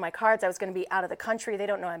bank and my cards I was going to be out of the country. They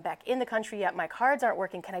don't know I'm back in the country yet. My cards aren't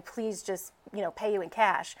working. Can I please just, pay you in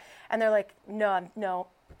cash?" And they're like, no,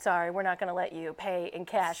 sorry, we're not going to let you pay in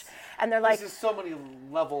cash. And they're like, "This is so many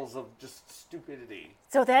levels of just stupidity."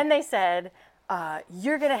 So then they said,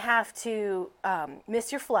 "You're going to have to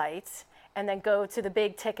miss your flight, and then go to the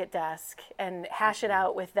big ticket desk and hash it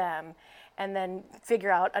out with them, and then figure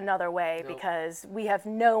out another way because we have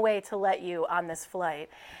no way to let you on this flight.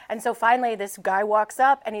 And so finally this guy walks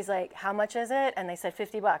up and he's like, how much is it? And they said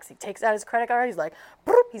 $50. He takes out his credit card. He's like,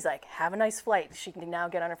 Broop. He's like, have a nice flight. She can now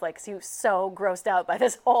get on her flight because he was so grossed out by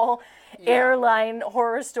this whole airline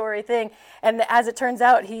horror story thing. And as it turns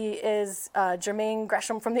out, he is Jermaine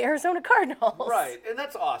Gresham from the Arizona Cardinals. Right, and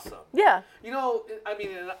that's awesome. Yeah. You know, I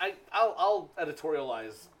mean, and I'll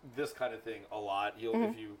editorialize this kind of thing a lot.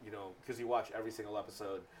 If you because you watch every single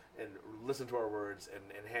episode and listen to our words and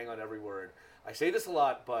hang on every word. I say this a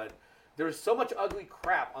lot, but there's so much ugly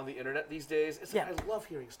crap on the internet these days. I love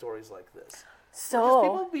hearing stories like this. So just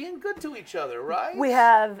people being good to each other, right? We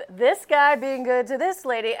have this guy being good to this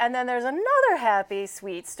lady, and then there's another happy,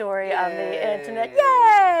 sweet story on the internet.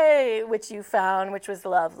 Yay! Which you found, which was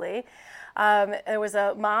lovely. There was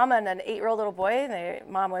a mom and an 8-year-old little boy, and the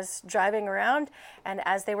mom was driving around, and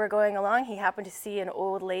as they were going along, he happened to see an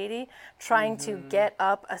old lady trying to get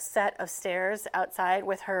up a set of stairs outside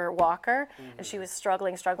with her walker, and she was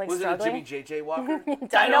struggling. Was it a Jimmy JJ walker?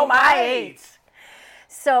 Dynamite!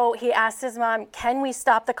 So he asked his mom, can we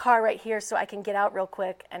stop the car right here so I can get out real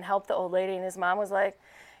quick and help the old lady? And his mom was like,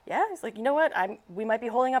 yeah. He's like, you know what? We might be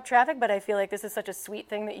holding up traffic, but I feel like this is such a sweet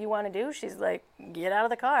thing that you want to do. She's like, get out of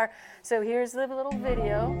the car. So here's the little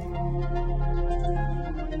video.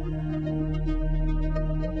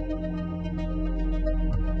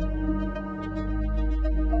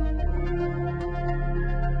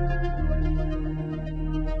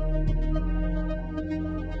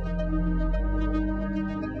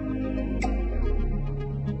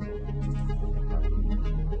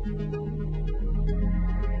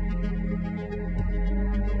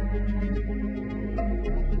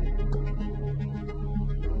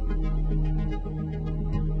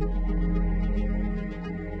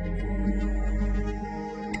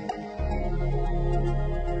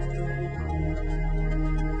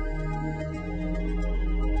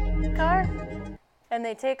 And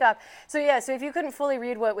they take off. So if you couldn't fully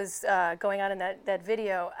read what was going on in that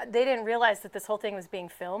video, they didn't realize that this whole thing was being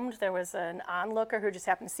filmed. There was an onlooker who just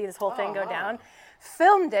happened to see this whole thing go down,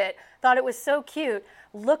 filmed it, thought it was so cute,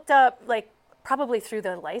 looked up, like, probably through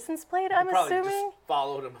the license plate, I'm assuming. Just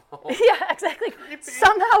followed him home. Yeah, exactly.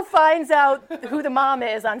 Somehow finds out who the mom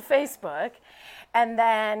is on Facebook, and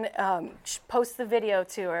then posts the video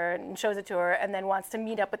to her and shows it to her, and then wants to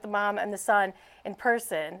meet up with the mom and the son in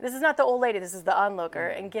person. This is not the old lady, this is the onlooker,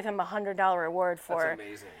 and give him a $100 reward for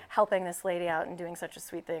helping this lady out and doing such a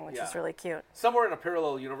sweet thing, which is really cute. Somewhere in a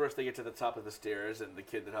parallel universe, they get to the top of the stairs, and the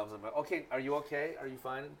kid that helps them, okay, are you okay? Are you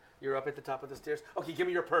fine? You're up at the top of the stairs? Okay, give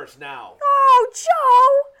me your purse now. Oh,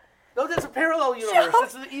 Joe! No, that's a parallel universe.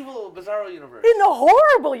 That's the evil, bizarro universe. In the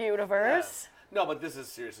horrible universe. Yeah. No, but this is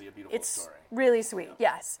seriously a beautiful story. It's really sweet,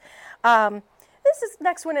 yes.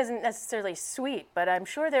 Next one isn't necessarily sweet, but I'm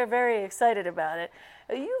sure they're very excited about it.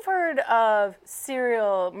 You've heard of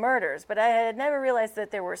serial murders, but I had never realized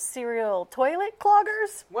that there were serial toilet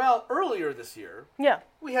cloggers. Well, earlier this year,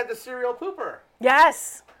 we had the serial pooper.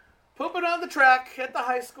 Yes. Pooping on the track at the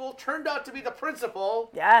high school, turned out to be the principal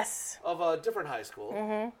of a different high school.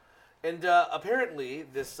 Mm-hmm. And apparently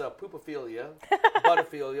this poopophilia,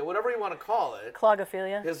 buttophilia, whatever you want to call it,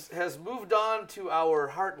 clogophilia, has moved on to our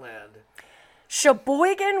heartland.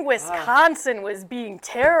 Sheboygan, Wisconsin was being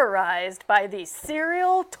terrorized by the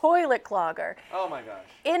serial toilet clogger. Oh my gosh.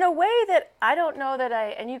 In a way that I don't know that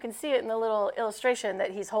and you can see it in the little illustration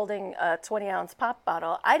that he's holding a 20-ounce pop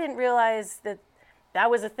bottle. I didn't realize that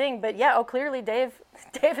was a thing, but clearly Dave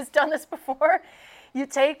has done this before. You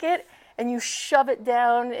take it and you shove it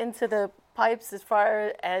down into the pipes as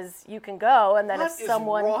far as you can go, and then if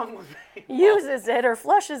someone uses it or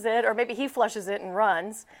flushes it, or maybe he flushes it and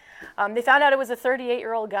runs, they found out it was a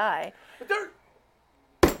 38-year-old guy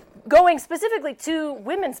going specifically to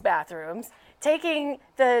women's bathrooms, taking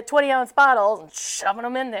the 20-ounce bottles and shoving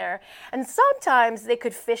them in there. And sometimes they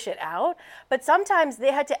could fish it out, but sometimes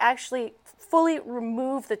they had to actually fully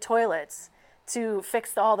remove the toilets to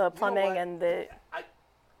fix all the plumbing and the...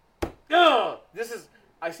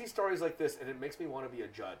 I see stories like this, and it makes me want to be a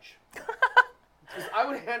judge. Because I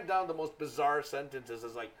would hand down the most bizarre sentences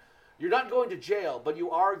as like, you're not going to jail, but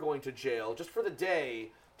you are going to jail just for the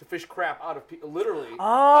day to fish crap out of people, literally,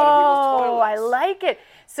 out of people's toilets. I like it.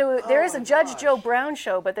 So there is a Judge Joe Brown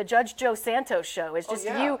show, but the Judge Joe Santos show is just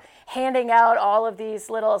you handing out all of these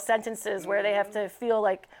little sentences where they have to feel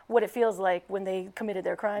like what it feels like when they committed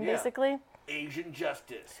their crime, basically. Asian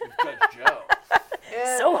justice with Judge Joe.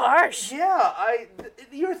 So harsh. Yeah,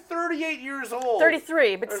 you're 38 years old.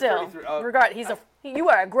 33, but still. 33. Regard, he's a You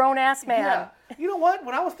are a grown-ass man. Yeah. You know what?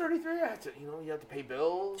 When I was 33, I had to, you have to pay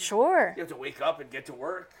bills. Sure. You have to wake up and get to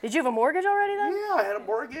work. Did you have a mortgage already then? Yeah, I had a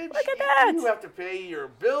mortgage. Look at that. You have to pay your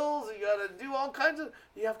bills. You got to do all kinds of...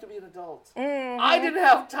 You have to be an adult. Mm-hmm. I didn't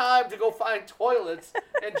have time to go find toilets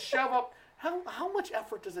and shove up... How much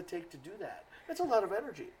effort does it take to do that? That's a lot of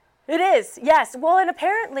energy. It is, yes. Well, and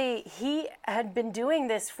apparently he had been doing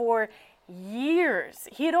this for years.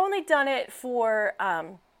 He had only done it for...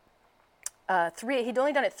 He'd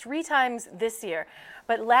only done it 3 times this year,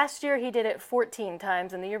 but last year he did it 14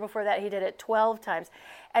 times, and the year before that he did it 12 times.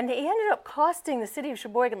 And he ended up costing the city of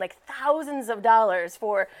Sheboygan like thousands of dollars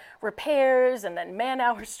for repairs and then man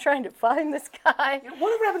hours trying to find this guy.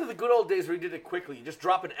 Whatever happened to the good old days where you did it quickly? You just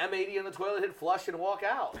drop an M80 in the toilet, hit flush, and walk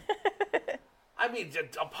out. I mean,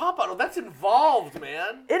 a pop-out, that's involved,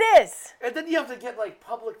 man. It is. And then you have to get,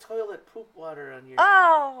 public toilet poop water on your...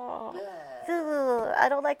 Oh. I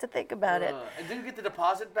don't like to think about it. And then you get the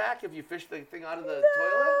deposit back if you fish the thing out of the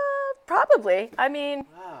toilet? Probably. I mean,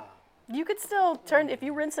 you could still turn... If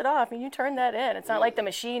you rinse it off, you turn that in. It's not like the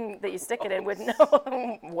machine that you stick it in would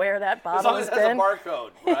know where that bottle has been. As long as it has a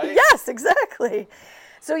barcode, right? Yes, exactly.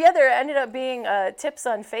 So, yeah, there ended up being tips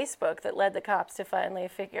on Facebook that led the cops to finally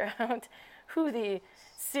figure out who the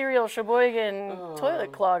serial Sheboygan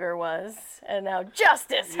toilet clogger was, and now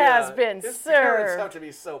justice has been his served. Parents have to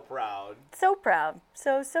be so proud. So proud.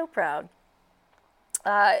 So proud.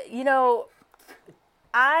 I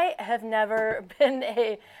have never been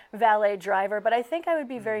a valet driver, but I think I would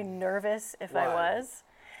be very nervous if I was.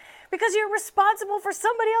 Because you're responsible for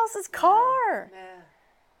somebody else's car.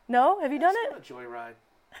 No? Have you done it? It's not a joyride.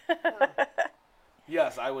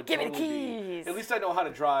 Yes, I would. Give me totally the keys. At least I know how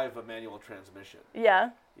to drive a manual transmission.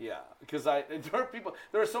 Yeah. Yeah, because there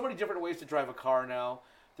are so many different ways to drive a car now.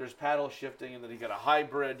 There's paddle shifting, and then you got a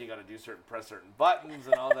hybrid. You got to press certain buttons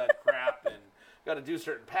and all that crap, and got to do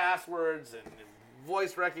certain passwords and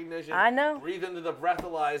voice recognition. I know. Breathe into the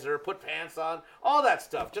breathalyzer, put pants on, all that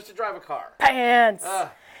stuff just to drive a car. Pants.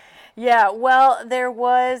 Yeah, well, there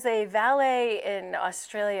was a valet in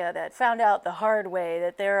Australia that found out the hard way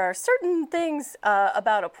that there are certain things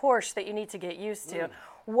about a Porsche that you need to get used to.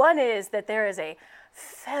 One is that there is a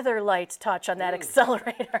feather-light touch on that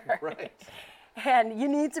accelerator. Right. And you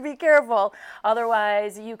need to be careful.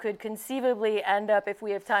 Otherwise, you could conceivably end up, if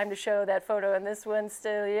we have time to show that photo in this one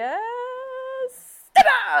still, yes.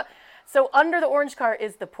 Ta-da! So under the orange car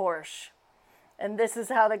is the Porsche. And this is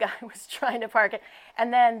how the guy was trying to park it.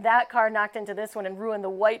 And then that car knocked into this one and ruined the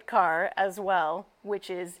white car as well, which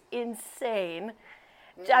is insane.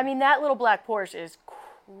 I mean, that little black Porsche is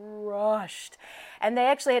crushed. And they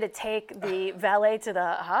actually had to take the valet to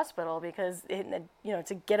the hospital because,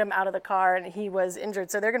 to get him out of the car, and he was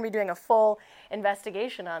injured. So they're going to be doing a full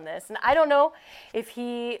investigation on this. And I don't know if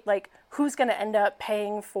who's going to end up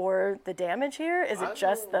paying for the damage here? Is it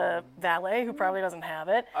just the valet who probably doesn't have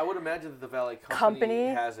it? I would imagine that the valet company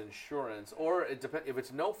has insurance, or it depends. If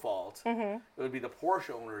it's no fault, it would be the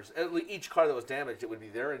Porsche owners. Each car that was damaged, it would be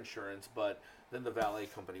their insurance, but then the valet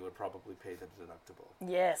company would probably pay the deductible.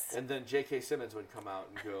 Yes. And then J.K. Simmons would come out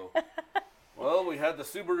and go, well, we had the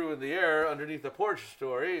Subaru in the air underneath the Porsche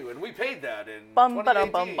story, and we paid that in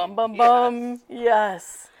 2018.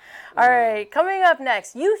 Yes. All right, coming up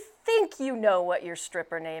next, you think you know what your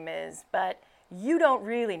stripper name is, but you don't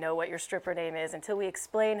really know what your stripper name is until we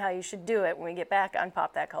explain how you should do it when we get back on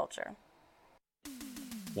Pop That Culture.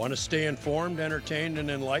 Want to stay informed, entertained, and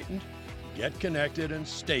enlightened? Get connected and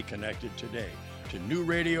stay connected today to New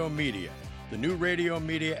Radio Media. The New Radio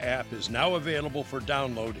Media app is now available for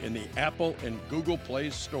download in the Apple and Google Play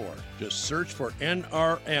Store. Just search for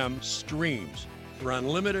NRM Streams for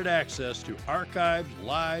unlimited access to archived,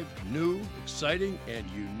 live, new, exciting, and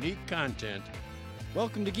unique content.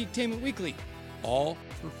 Welcome to Geektainment Weekly. All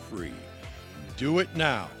for free. Do it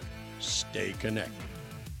now. Stay connected.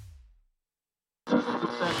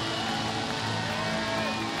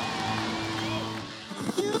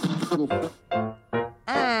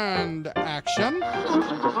 And action.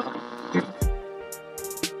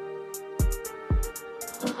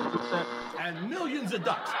 And millions of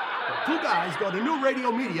ducks. Two guys go to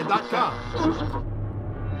newradiomedia.com.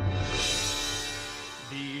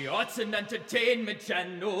 The Arts and Entertainment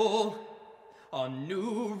Channel on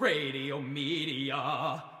New Radio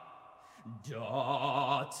Media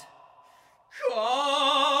 .com.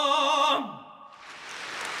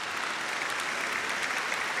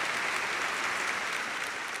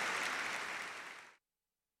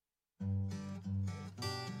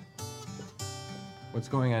 What's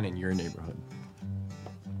going on in your neighborhood?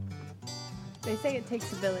 They say it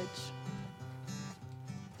takes a village.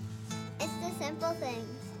 It's the simple things.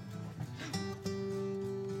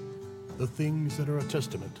 The things that are a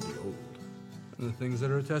testament to the old. And the things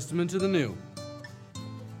that are a testament to the new.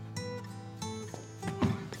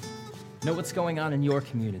 Know what's going on in your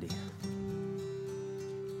community.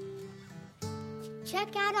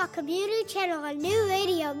 Check out our community channel on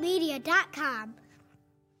newradiomedia.com.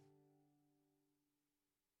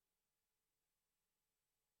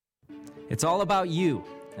 It's all about you,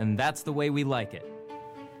 and that's the way we like it.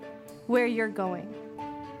 Where you're going.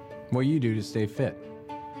 What you do to stay fit.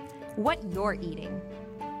 What you're eating.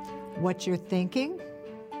 What you're thinking.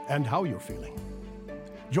 And how you're feeling.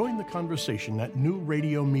 Join the conversation at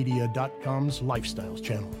newradiomedia.com's Lifestyles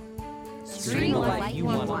channel. Stream the life you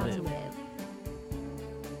want to live.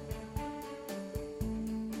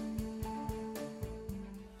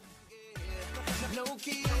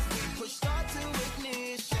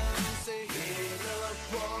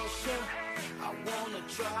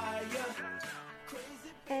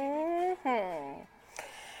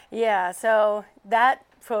 Yeah, so that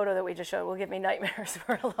photo that we just showed will give me nightmares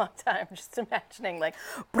for a long time. Just imagining like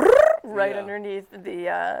right underneath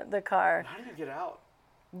the car. How did you get out?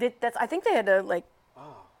 I think they had to like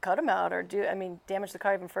cut him out or damage the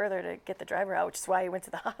car even further to get the driver out, which is why he went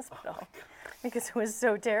to the hospital because it was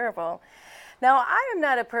so terrible. Now, I am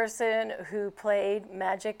not a person who played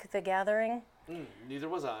Magic the Gathering. Neither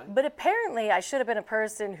was I. But apparently I should have been a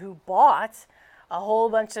person who bought a whole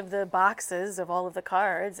bunch of the boxes of all of the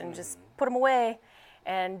cards and just put them away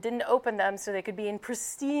and didn't open them so they could be in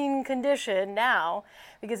pristine condition now.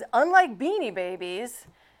 Because unlike Beanie Babies,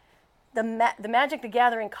 the Magic the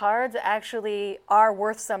Gathering cards actually are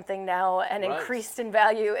worth something now and increased in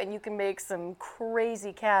value, and you can make some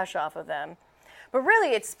crazy cash off of them. But really,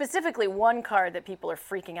 it's specifically one card that people are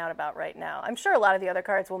freaking out about right now. I'm sure a lot of the other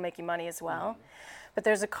cards will make you money as well. But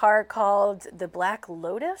there's a card called the Black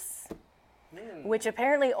Lotus, which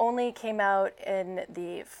apparently only came out in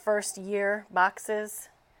the first year boxes.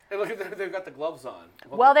 Hey, look, they've got the gloves on.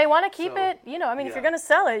 Well, they want to keep it, if you're going to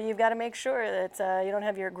sell it, you've got to make sure that you don't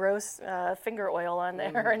have your gross finger oil on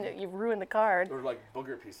there and you ruin the card. Or like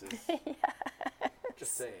booger pieces.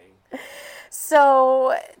 Just saying.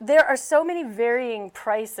 So there are so many varying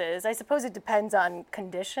prices. I suppose it depends on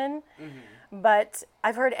condition, but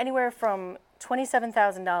I've heard anywhere from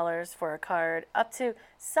 $27,000 for a card up to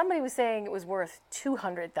somebody was saying it was worth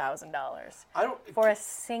 $200,000 for a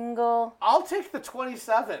single. I'll take the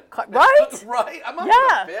 27. Right? Right? I'm not yeah.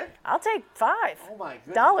 gonna pick. I'll take $5. Oh my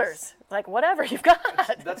goodness. Dollars. Like whatever you've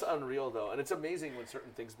got. That's unreal though, and it's amazing when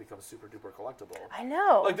certain things become super duper collectible. I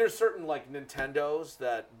know. Like there's certain like Nintendos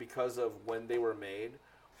that because of when they were made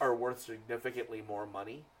are worth significantly more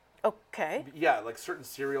money. Okay. Yeah, like certain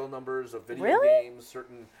serial numbers of video Really? games,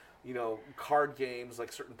 certain card games,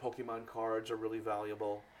 like certain Pokemon cards are really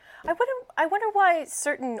valuable. I wonder why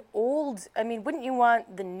certain old. I mean, wouldn't you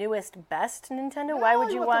want the newest, best Nintendo? No, why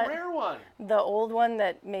would you want the rare one? The old one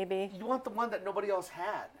that maybe. You want the one that nobody else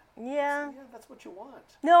had. Yeah. Yeah, that's what you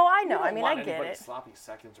want. No, I know. You don't I mean, want I get anybody it. Sloppy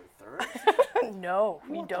seconds or thirds. No,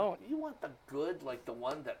 we don't. You want the good, like the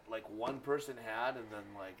one that like one person had and then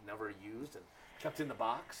like never used and kept in the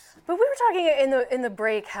box. But we were talking in the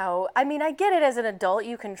break how, I mean, I get it as an adult,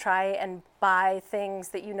 you can try and buy things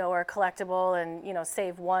that you know are collectible and,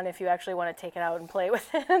 save one if you actually want to take it out and play with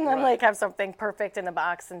it and then like have something perfect in the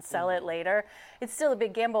box and sell it later. It's still a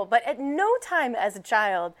big gamble. But at no time as a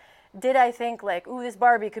child did I think like, ooh, this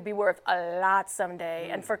Barbie could be worth a lot someday.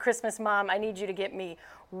 And for Christmas, Mom, I need you to get me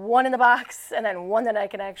one in the box and then one that I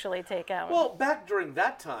can actually take out. Well, back during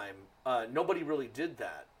that time, nobody really did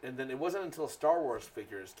that. And then it wasn't until Star Wars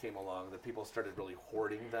figures came along that people started really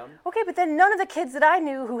hoarding them. Okay, but then none of the kids that I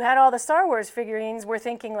knew who had all the Star Wars figurines were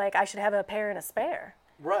thinking, like, I should have a pair and a spare.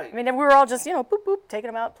 Right. I mean, we were all just, boop, boop, taking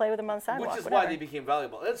them out, play with them on the sidewalk. Which is whatever. why they became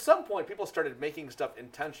valuable. At some point, people started making stuff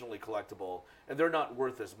intentionally collectible, and they're not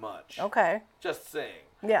worth as much. Okay. Just saying.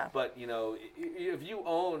 Yeah. But, if you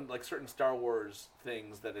own, like, certain Star Wars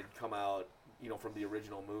things that had come out, from the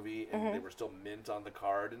original movie, and they were still mint on the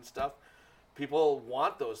card and stuff, people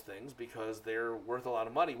want those things because they're worth a lot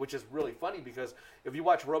of money, which is really funny because if you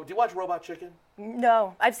watch do you watch Robot Chicken?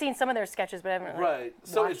 No, I've seen some of their sketches, but I haven't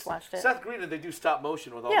watched it. Seth Green and they do stop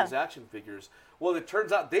motion with all these action figures. Well, it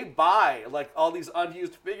turns out they buy like all these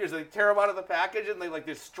unused figures, they tear them out of the package and they like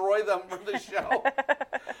destroy them from the show.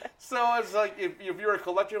 So it's like if you're a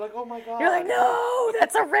collector, you're like, oh my god. You're like, no,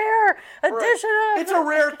 that's a rare edition. It's a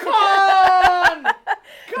rare con.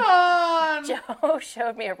 Con. Joe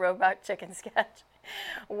showed me a Robot Chicken sketch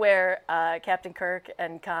where Captain Kirk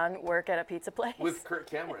and Khan work at a pizza place. With Kirk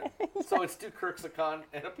Cameron. So it's two Kirks, a con,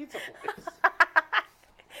 and a pizza place.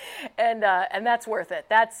 and that's worth it.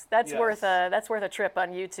 That's Yes. worth a trip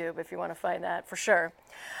on YouTube if you want to find that for sure.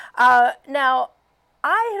 Now,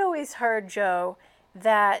 I had always heard, Joe,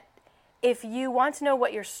 that if you want to know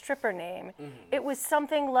what your stripper name, it was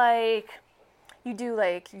something like you do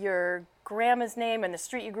like your grandma's name and the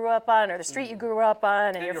street you grew up on, or the street you grew up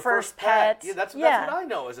on, and your first pet. Yeah, that's what I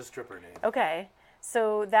know as a stripper name. Okay,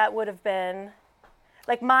 so that would have been,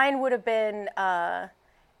 like mine would have been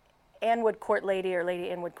Anwood Court Lady or Lady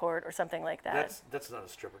Anwood Court or something like that. That's not a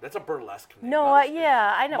stripper. That's a burlesque name. No,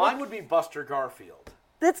 yeah, I know. Mine would be Buster Garfield.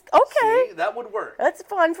 That's okay. See, that would work. That's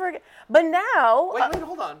fun for. But now. Wait,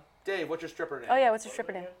 hold on, Dave. What's your stripper name? Oh yeah, what's your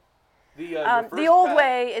stripper name? The old pet.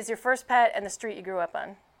 way is your first pet and the street you grew up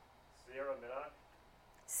on. Sierra Minnock?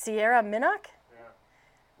 Sierra Minnock?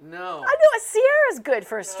 No. I know Sierra's good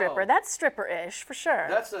for a stripper. That's stripper-ish for sure.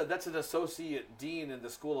 That's an associate dean in the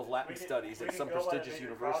School of Latin Studies at some prestigious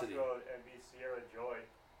university. And be Sierra Joy.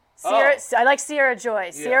 I like Sierra Joy.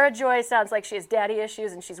 Yeah. Sierra Joy sounds like she has daddy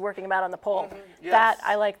issues and she's working them out on the pole. Yes. That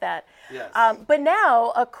I like that. Yes. But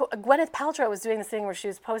now Gwyneth Paltrow was doing this thing where she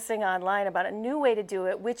was posting online about a new way to do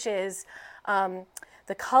it, which is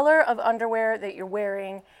the color of underwear that you're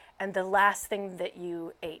wearing and the last thing that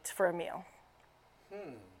you ate for a meal.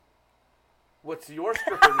 What's your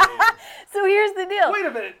stripper name? So here's the deal. Wait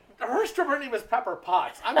a minute. Her stripper name is Pepper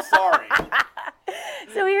Potts. I'm sorry.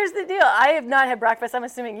 So here's the deal. I have not had breakfast. I'm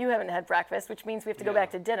assuming you haven't had breakfast, which means we have to go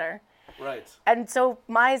back to dinner. Right. And so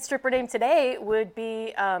my stripper name today would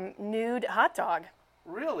be Nude Hot Dog.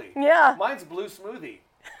 Really? Yeah. Mine's Blue Smoothie.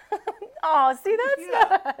 Oh, see,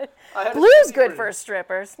 that's I had a Blue's smoothie good for- for a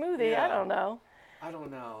stripper. Smoothie, Yeah. I don't know. I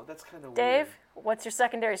don't know. That's kind of Dave, weird. what's your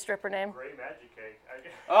secondary stripper name? Gray Magic Cake.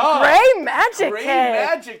 Gray Magic Gray Cake.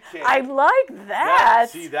 Magic Cake. I like that.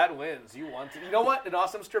 See, that wins. You want to. You know what an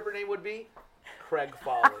awesome stripper name would be? Craig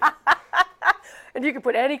Folly. And you can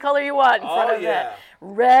put any color you want in front of yeah. that.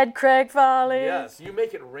 Red Craig Folly. Yes, you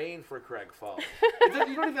make it rain for Craig Folly. You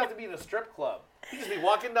don't even have to be in a strip club. You just be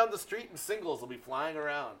walking down the street and singles will be flying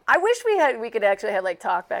around. I wish we could actually have like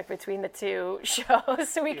talk back between the two shows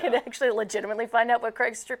so we could actually legitimately find out what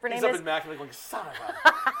Craig's stripper He's name up is. in Immaculate going, son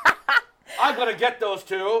of a... I'm going to get those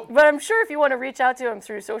two. But I'm sure if you want to reach out to him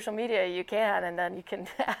through social media, you can, and then you can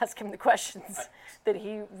ask him the questions that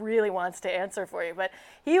he really wants to answer for you. But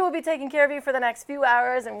he will be taking care of you for the next few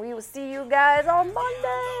hours, and we will see you guys on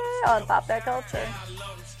Monday on Pop That Culture.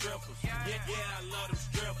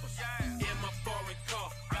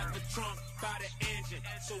 Trunk by the engine.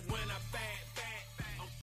 So when I bang,